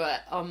listened to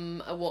it.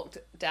 I walked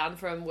down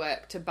from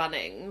work to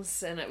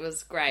Bunnings, and it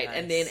was great. Nice.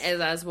 And then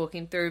as I was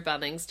walking through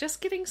Bunnings,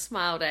 just getting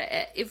smiled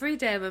at every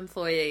damn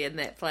employee in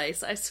that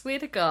place. I swear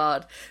to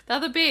God, they're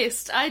the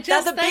best. They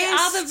are the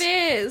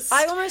best.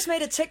 I almost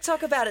made a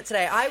TikTok about it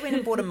today. I went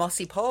and bought a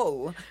Mossy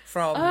Pole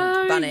from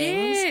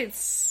Bunnings.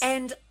 Yes.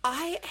 And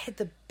I had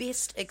the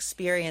best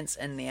experience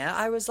in there.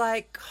 I was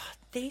like, God,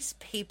 these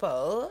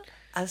people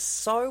are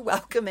so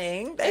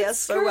welcoming. They are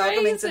so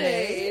welcoming to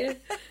me.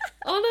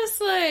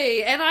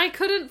 Honestly. And I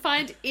couldn't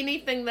find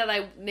anything that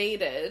I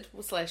needed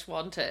 /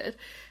 wanted.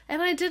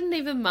 And I didn't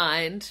even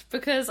mind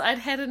because I'd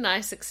had a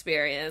nice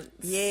experience.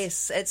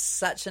 Yes, it's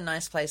such a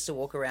nice place to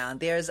walk around.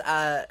 There's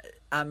a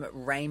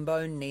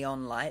rainbow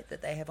neon light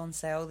that they have on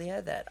sale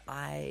there that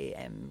I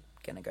am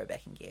going to go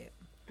back and get.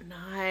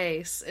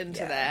 Nice.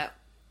 Into that.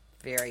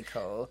 Very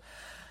cool.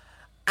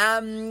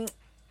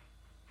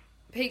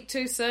 Peaked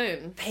too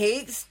soon.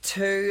 Peaked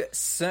too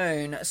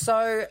soon.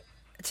 So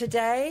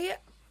today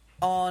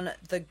on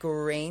the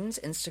Greens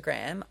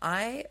Instagram,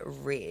 I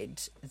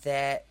read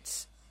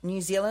that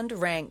New Zealand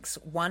ranks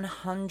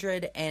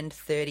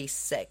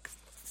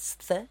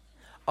 136th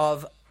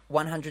of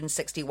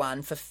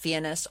 161 for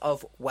fairness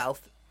of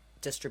wealth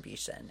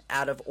distribution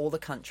out of all the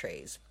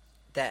countries.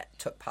 that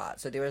took part.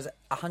 So there was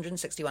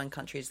 161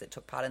 countries that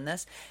took part in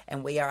this,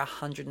 and we are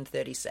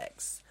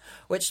 136,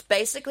 which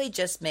basically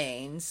just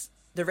means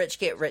the rich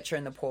get richer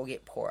and the poor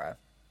get poorer.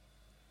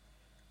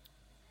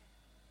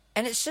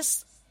 And it's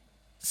just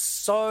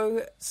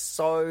so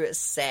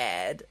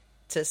sad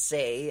to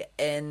see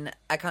in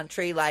a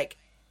country like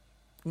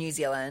New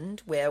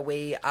Zealand, where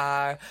we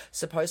are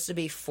supposed to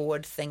be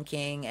forward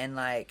thinking and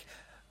like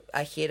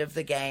ahead of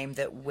the game,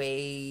 that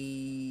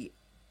we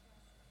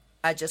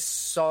are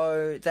just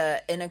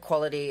the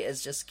inequality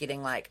is just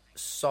getting like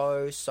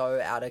so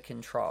out of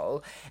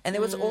control. And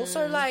there was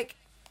also like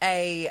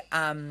a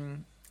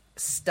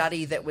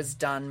study that was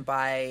done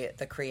by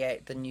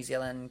the New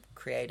Zealand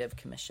Creative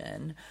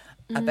Commission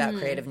about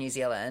Creative New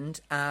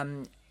Zealand,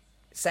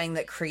 saying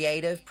that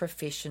creative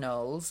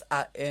professionals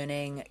are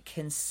earning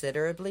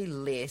considerably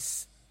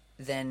less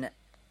than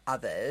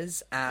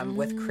others,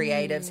 with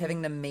creatives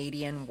having the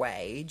median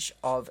wage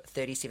of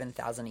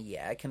 $37,000 a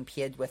year,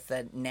 compared with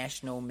the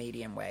national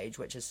median wage,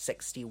 which is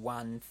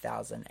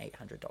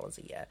 $61,800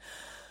 a year.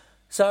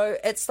 So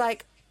it's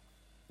like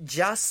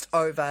just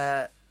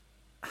over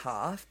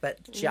half,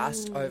 but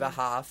just over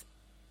half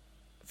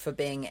for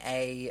being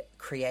a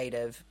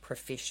creative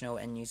professional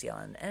in New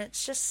Zealand. And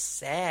it's just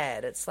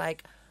sad. It's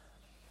like,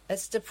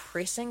 it's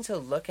depressing to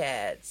look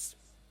at.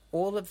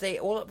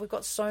 We've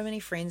got so many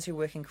friends who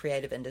work in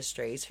creative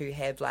industries who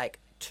have like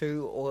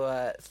 2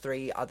 or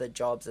 3 other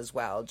jobs as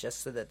well,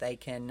 just so that they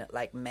can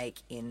like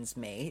make ends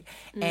meet.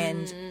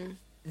 And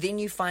then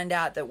you find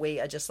out that we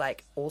are just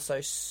like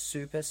also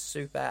super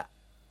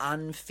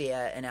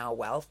unfair in our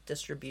wealth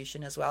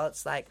distribution as well.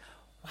 It's like,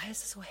 why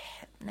is this all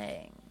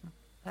happening?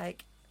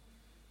 Like,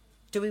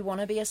 do we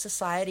want to be a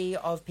society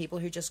of people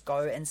who just go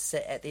and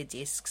sit at their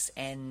desks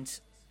and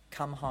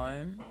come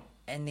home,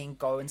 and then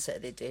go and sit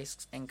at their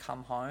desks and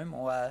come home,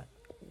 or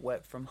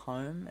work from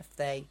home if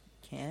they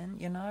can,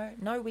 you know?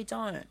 No, we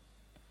don't.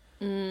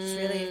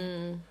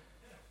 It's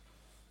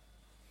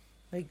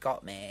really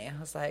got me. I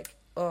was like,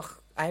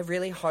 ugh, I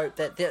really hope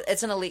that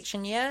it's an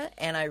election year,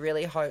 and I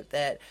really hope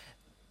that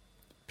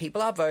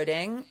people are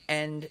voting,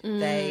 and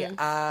they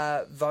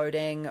are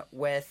voting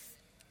with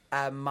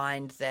a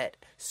mind that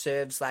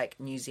serves like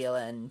New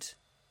Zealand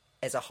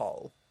as a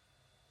whole.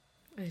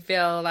 I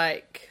feel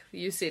like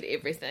you said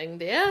everything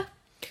there.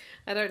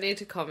 I don't need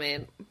to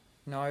comment.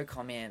 No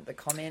comment. The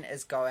comment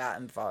is go out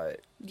and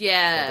vote.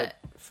 Yeah.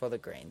 For the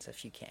Greens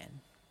if you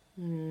can.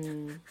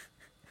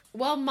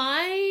 Well,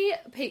 my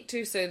peak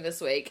too soon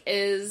this week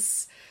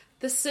is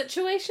the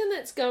situation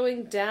that's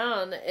going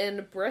down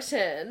in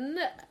Britain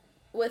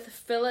with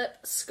Philip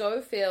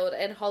Schofield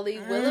and Holly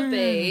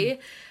Willoughby,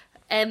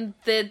 and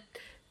the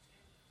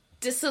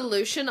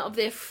dissolution of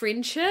their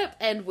friendship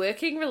and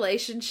working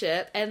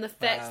relationship, and the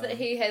fact that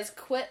he has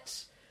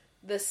quit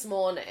this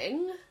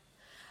morning.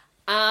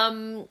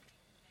 I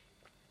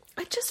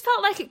just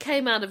felt like it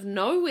came out of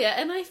nowhere,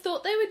 and I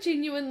thought they were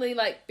genuinely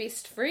like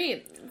best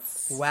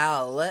friends.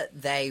 Well,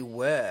 they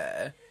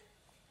were.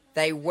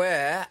 They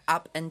were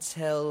up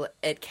until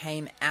it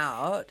came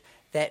out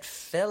that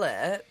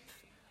Philip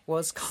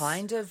was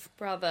kind of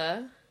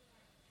brother.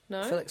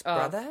 No, Philip's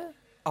brother.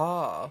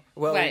 Oh,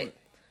 well. Wait.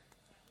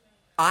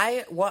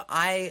 What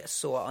I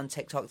saw on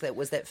TikTok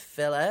that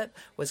Philip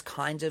was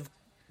kind of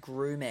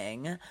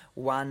grooming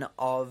one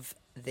of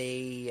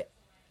the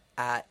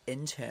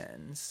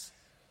interns.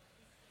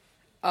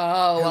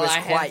 Oh, who well, was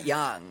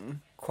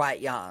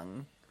quite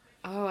young.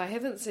 Oh, I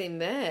haven't seen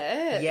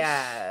that.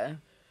 Yeah.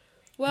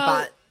 Well,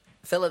 but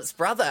Philip's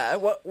brother,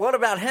 what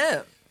about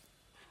him?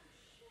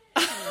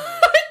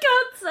 I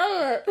can't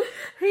say it.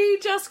 He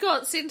just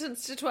got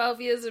sentenced to 12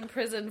 years in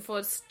prison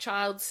for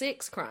child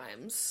sex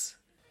crimes.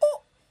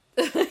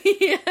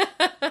 Yeah,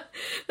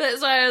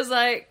 that's why I was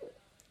like,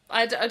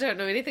 I don't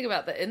know anything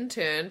about the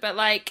intern, but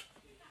like,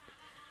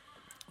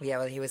 yeah,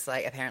 well, he was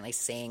like apparently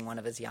seeing one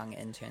of his young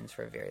interns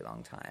for a very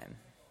long time.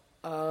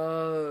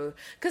 Oh,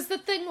 because the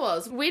thing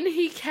was, when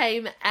he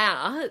came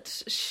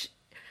out,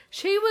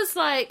 she was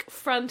like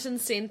front and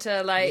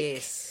center, like,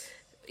 yes,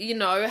 you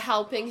know,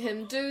 helping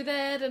him do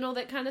that and all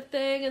that kind of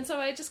thing, and so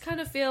I just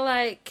kind of feel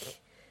like,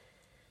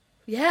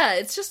 yeah,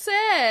 it's just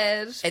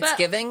sad. It's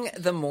giving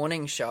the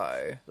morning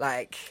show,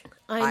 like,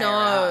 I know.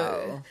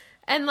 IRL.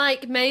 And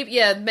like,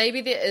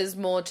 maybe there is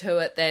more to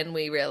it than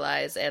we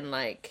realize, and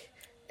like,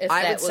 if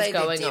I that would was say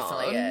going there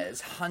definitely on.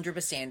 is,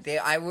 100%.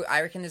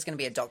 I reckon there's going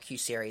to be a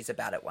docu-series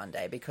about it one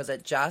day, because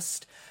it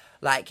just,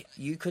 like,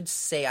 you could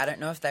see, I don't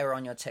know if they were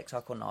on your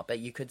TikTok or not, but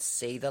you could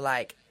see the,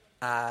 like,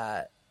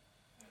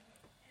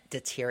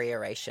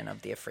 deterioration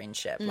of their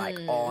friendship, like,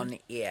 on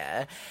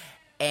air.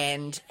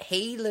 And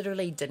he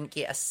literally didn't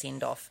get a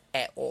send-off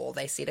at all.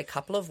 They said a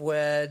couple of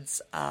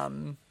words.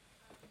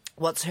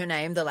 What's her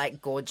name? The, like,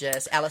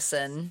 gorgeous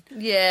Alison.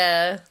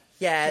 Yeah.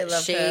 Yeah,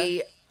 she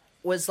her.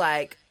 Was,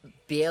 like,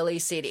 barely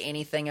said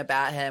anything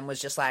about him,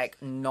 was just,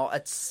 like, not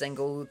a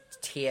single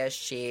tear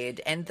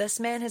shed. And this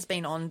man has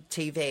been on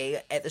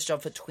TV at this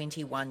job for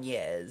 21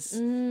 years.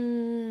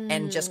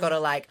 And just got to,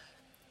 like,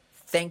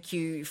 thank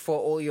you for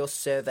all your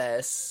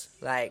service.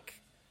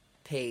 Like,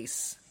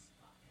 peace.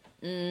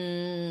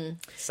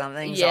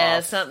 Something's Yeah,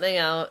 off. something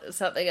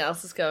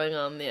else is going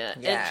on there.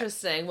 Yeah.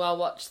 Interesting. Well,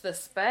 watch this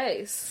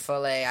space.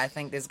 Fully. I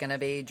think there's going to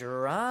be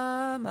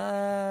drama.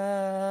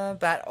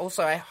 But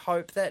also, I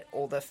hope that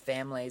all the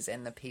families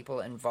and the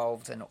people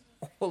involved in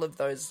all of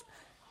those,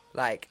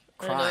 like,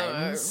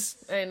 crimes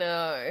I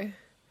know.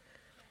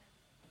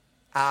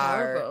 are,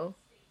 Horrible.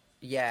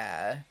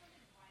 yeah,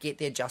 get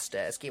their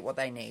justice, get what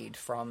they need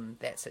from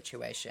that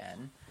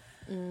situation.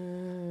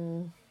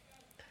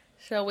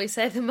 Shall we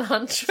say the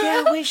mantra?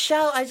 Yeah, we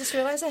shall. I just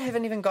realised I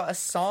haven't even got a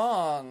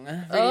song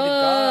ready to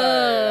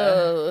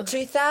go.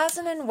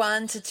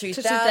 2001 to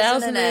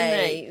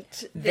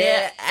 2008.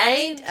 There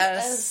ain't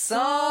a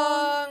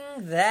song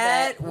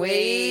that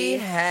we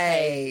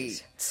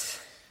hate.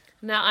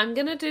 Now, I'm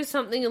going to do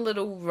something a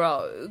little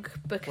rogue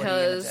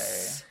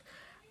because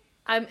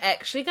I'm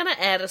actually going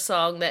to add a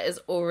song that is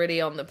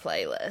already on the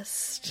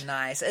playlist.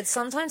 Nice. It's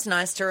sometimes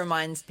nice to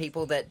remind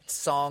people that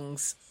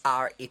songs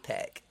are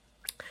epic.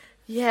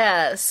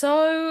 Yeah,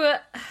 so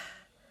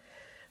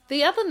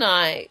the other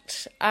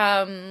night,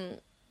 my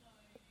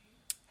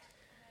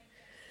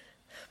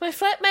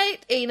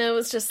flatmate Ina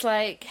was just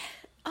like,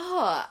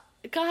 "Oh,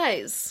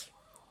 guys,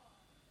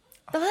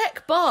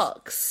 Black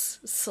Box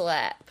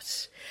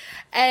slapped."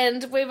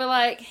 And we were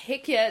like,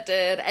 heck yeah, it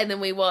did. And then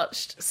we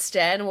watched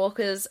Stan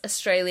Walker's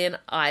Australian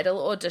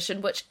Idol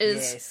audition, which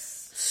is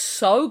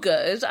so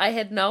good. I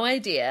had no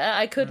idea.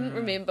 I couldn't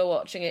remember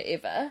watching it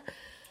ever.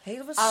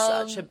 He was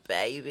such a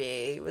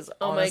baby. He was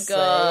honestly... Oh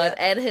my God.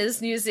 And his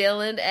New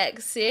Zealand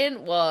accent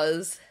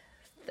was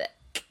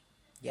thick.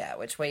 Yeah,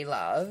 which we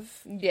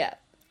love. Yeah.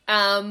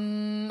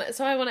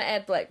 So I want to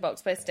add Black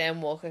Box by Stan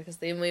Walker because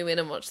then we went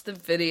and watched the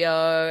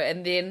video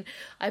and then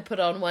I put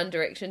on One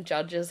Direction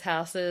Judges'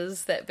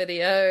 Houses, that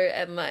video,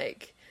 and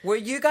like... Were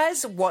you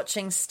guys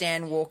watching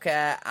Stan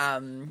Walker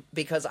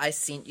because I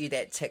sent you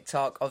that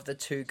TikTok of the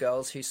two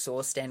girls who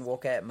saw Stan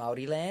Walker at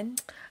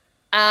Māoriland?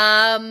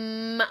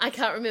 I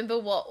can't remember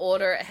what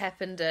order it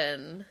happened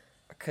in.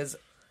 Because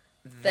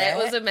that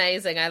was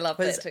amazing. I love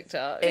was that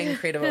TikTok.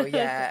 Incredible,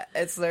 yeah.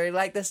 It's literally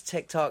like this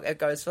TikTok. It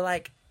goes for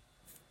like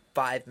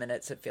 5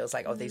 minutes, it feels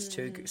like, of these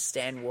two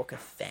Stan Walker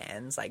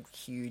fans, like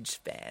huge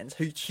fans,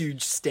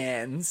 huge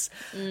stans,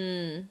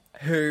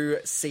 who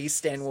see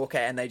Stan Walker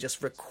and they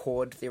just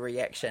record their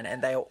reaction,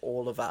 and they are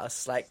all of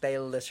us. Like, they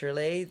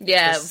literally...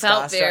 Yeah, the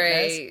felt starstruckness.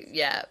 very,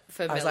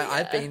 familiar. I was like,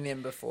 I've been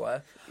them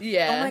before.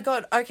 Yeah. Oh my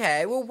God,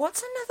 okay, well,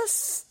 what's another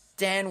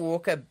Stan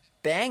Walker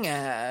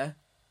banger?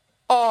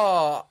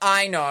 Oh,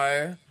 I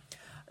know.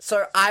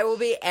 So I will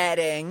be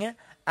adding...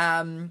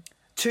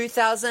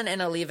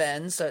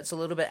 2011, so it's a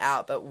little bit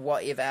out, but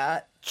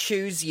whatever.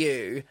 Choose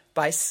You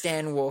by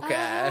Stan Walker.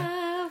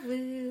 I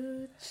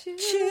will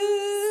choose.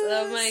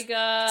 Oh my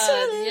God,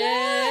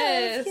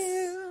 yes.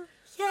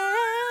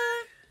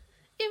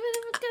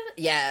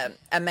 Yeah,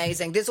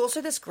 amazing. There's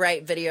also this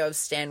great video of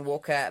Stan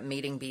Walker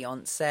meeting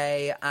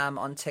Beyonce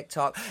on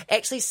TikTok.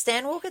 Actually,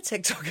 Stan Walker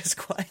TikTok is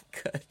quite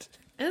good.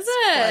 Is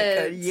Quite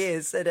it? good.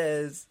 Yes, it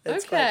is.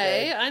 It's quite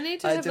Okay, good. I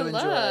need to have a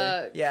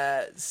look.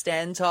 Yeah,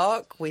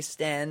 StanTok, we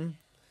stan.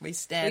 We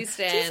Do you stan.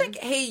 think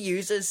he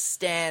uses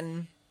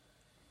Stan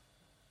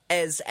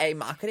as a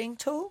marketing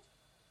tool?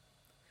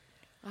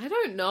 I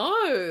don't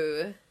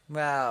know.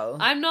 Wow.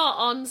 I'm not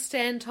on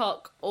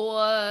StanTok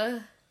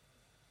or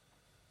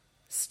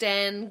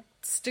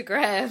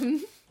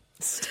Stanstagram.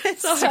 So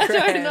I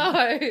don't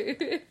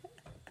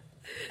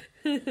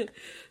know.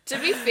 To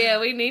be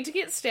fair, we need to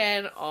get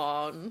Stan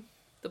on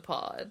the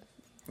pod.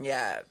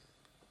 Yeah.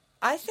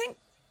 I think...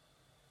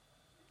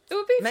 It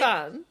would be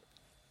fun.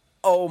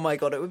 Oh my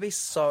God, it would be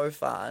so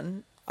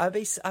fun. I'd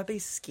be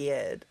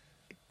scared.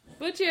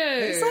 Would you?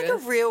 He's like a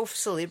real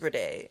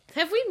celebrity.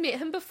 Have we met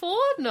him before?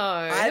 No.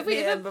 I've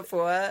met him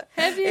before.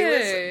 Have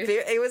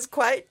you? He was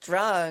quite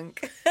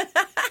drunk.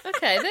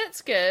 Okay,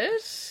 that's good.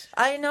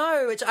 I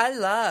know, which I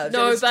loved.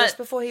 No, it was but... just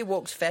before he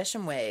walked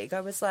Fashion Week. I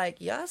was like,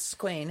 yes,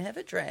 Queen, have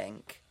a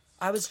drink.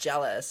 I was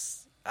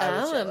jealous.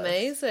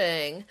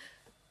 Amazing.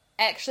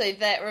 Actually,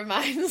 that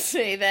reminds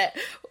me that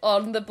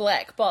on the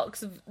Black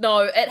Box... No,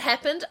 it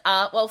happened...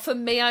 well, for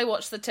me, I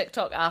watched the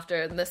TikTok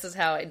after, and this is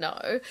how I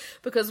know.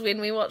 Because when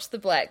we watched the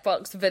Black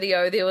Box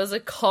video, there was a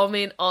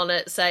comment on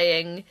it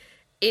saying,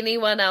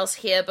 anyone else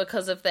here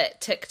because of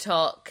that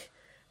TikTok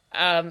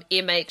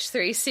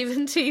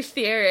MH370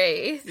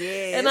 theory?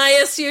 Yes. And I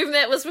assume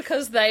that was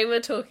because they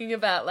were talking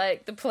about,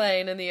 like, the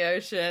plane and the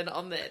ocean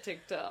on that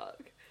TikTok.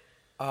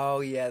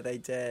 Oh, yeah, they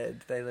did.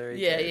 They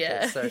literally Yeah, did. yeah.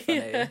 That's so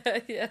funny.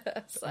 Yeah.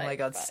 Oh my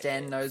God,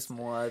 Stan knows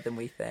more than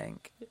we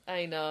think.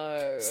 I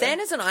know. Stan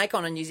is an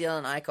icon, a New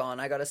Zealand icon,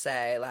 I gotta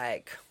say.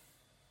 Like,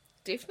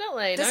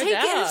 definitely, does no he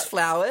doubt. get his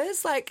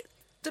flowers? Like,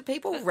 do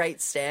people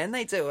rate Stan?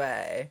 They do,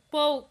 eh?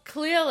 Well,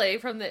 clearly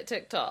from that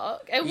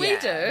TikTok. And we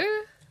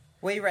do.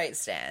 We rate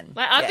Stan.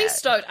 Like, I'd be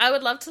stoked. I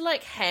would love to,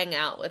 like, hang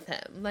out with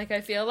him. Like,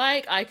 I feel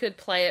like I could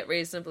play it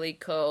reasonably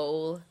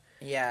cool.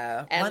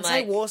 Yeah. And, once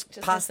like, I walked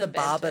just past the have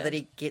some barber banter. that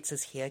he gets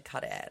his hair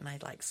cut at, and I,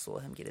 like, saw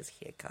him get his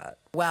hair cut.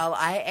 Well,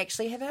 I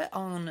actually have it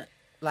on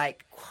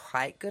like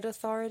quite good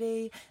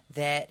authority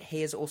that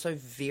he is also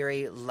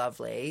very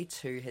lovely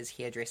to his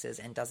hairdressers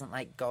and doesn't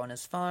like go on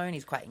his phone.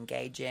 He's quite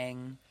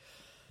engaging.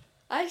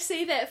 I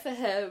see that for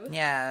him.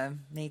 Yeah,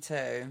 me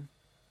too.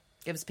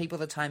 Gives people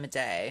the time of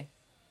day.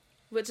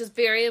 Which is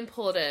very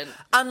important.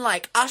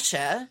 Unlike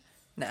Usher.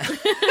 No.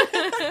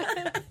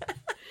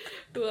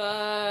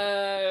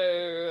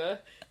 Whoa.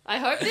 I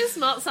hope there's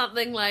not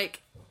something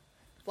like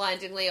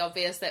blindingly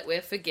obvious that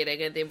we're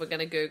forgetting and then we're going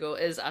to Google,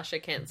 is Usher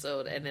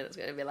cancelled? And then it's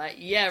going to be like,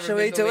 yeah, Shall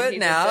we do it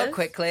now,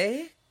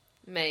 quickly?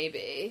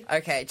 Maybe.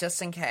 Okay,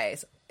 just in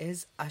case.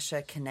 Is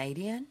Usher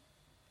Canadian?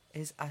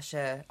 Is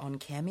Usher on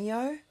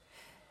Cameo?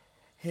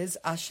 Is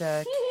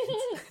Usher...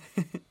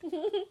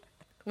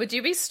 Would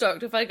you be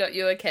stoked if I got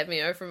you a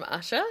cameo from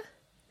Usher?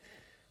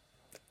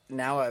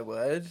 Now I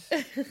would.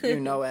 You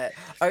know it.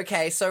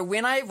 Okay, so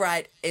when I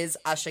write, is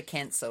Usher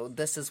cancelled,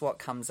 this is what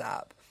comes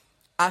up.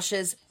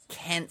 Usher's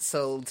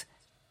cancelled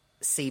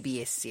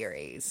CBS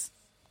series.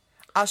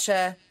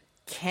 Usher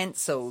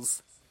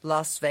cancels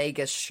Las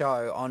Vegas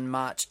show on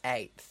March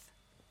 8th.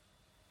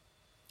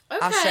 Okay.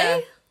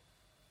 Usher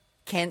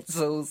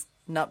cancels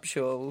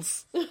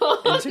nuptials in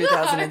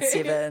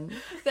 2007.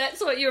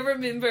 That's what you're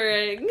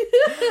remembering.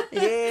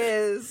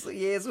 Yes,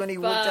 when he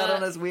walked out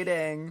on his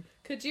wedding.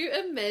 Could you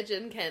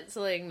imagine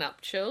cancelling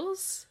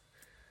nuptials?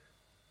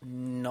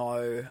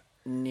 No,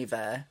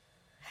 never.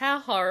 How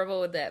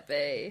horrible would that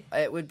be?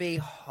 It would be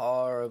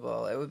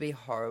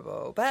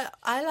horrible. But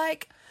I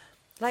like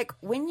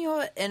when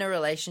you're in a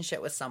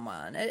relationship with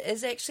someone, it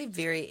is actually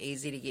very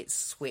easy to get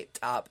swept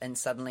up and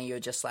suddenly you're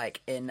just like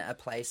in a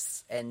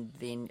place and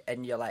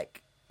you're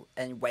like,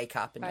 and wake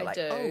up and you're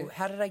oh,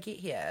 how did I get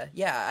here?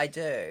 Yeah, I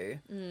do.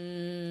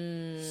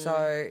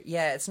 So,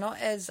 yeah, it's not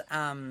as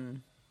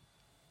black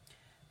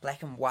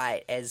and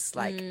white as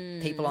like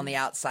people on the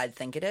outside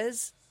think it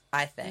is,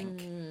 I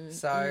think.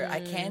 So I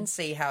can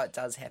see how it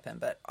does happen,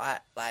 but I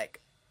like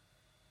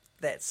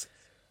that's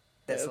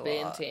it would be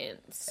a lot.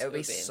 intense. It would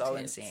be so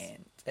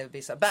intense. It would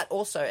be so. But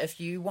also, if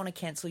you want to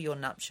cancel your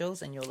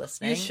nuptials and you're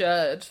listening, you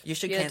should. You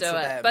should cancel do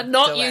it. them. But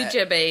not do you, it.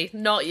 Jimmy.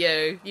 Not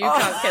you. You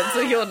can't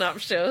cancel your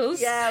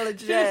nuptials. Yeah,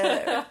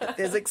 legit.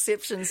 There's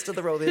exceptions to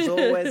the rule. There's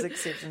always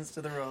exceptions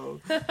to the rule.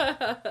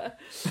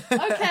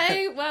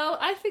 Okay, well,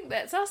 I think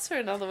that's us for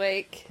another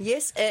week.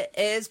 Yes, it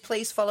is.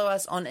 Please follow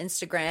us on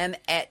Instagram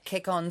at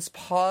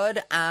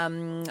KickOnsPod.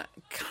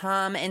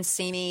 Come and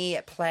see me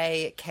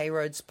play K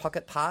Road's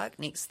Pocket Park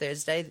next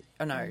Thursday.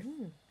 Oh, no.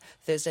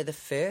 Thursday the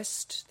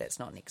 1st. That's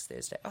not next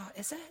Thursday. Oh,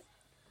 is it?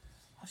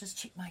 I'll just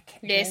check my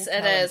Yes,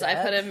 it is. I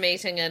put a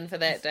meeting in for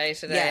that day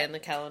today in the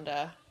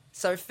calendar.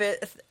 So for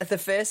the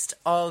 1st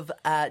of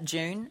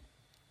June,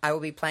 I will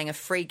be playing a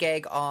free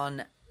gig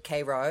on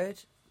K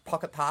Road,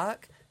 Pocket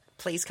Park.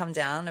 Please come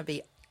down. It'll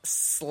be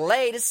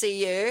slay to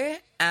see you.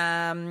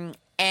 And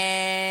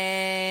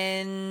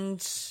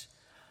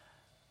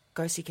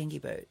go see Kinky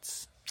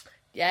Boots.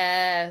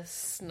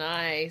 Yes,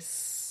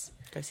 nice.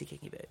 Go see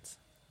Kinky Boots.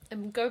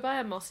 And go buy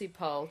a mossy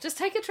pole. Just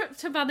take a trip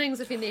to Bunnings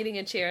if you're needing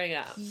a cheering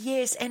up.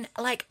 Yes, and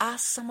like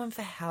ask someone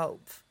for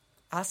help.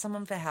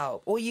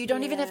 Or you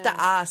don't even have to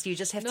ask. You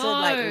just have to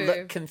like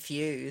look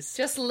confused.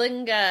 Just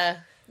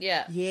linger.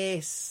 Yeah.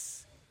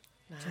 Yes.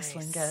 Nice. Just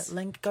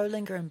linger. Go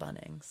linger in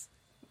Bunnings.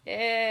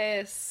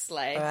 Yes.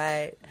 Slay. All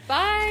right.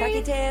 Bye. Ka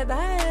kite,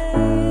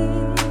 bye.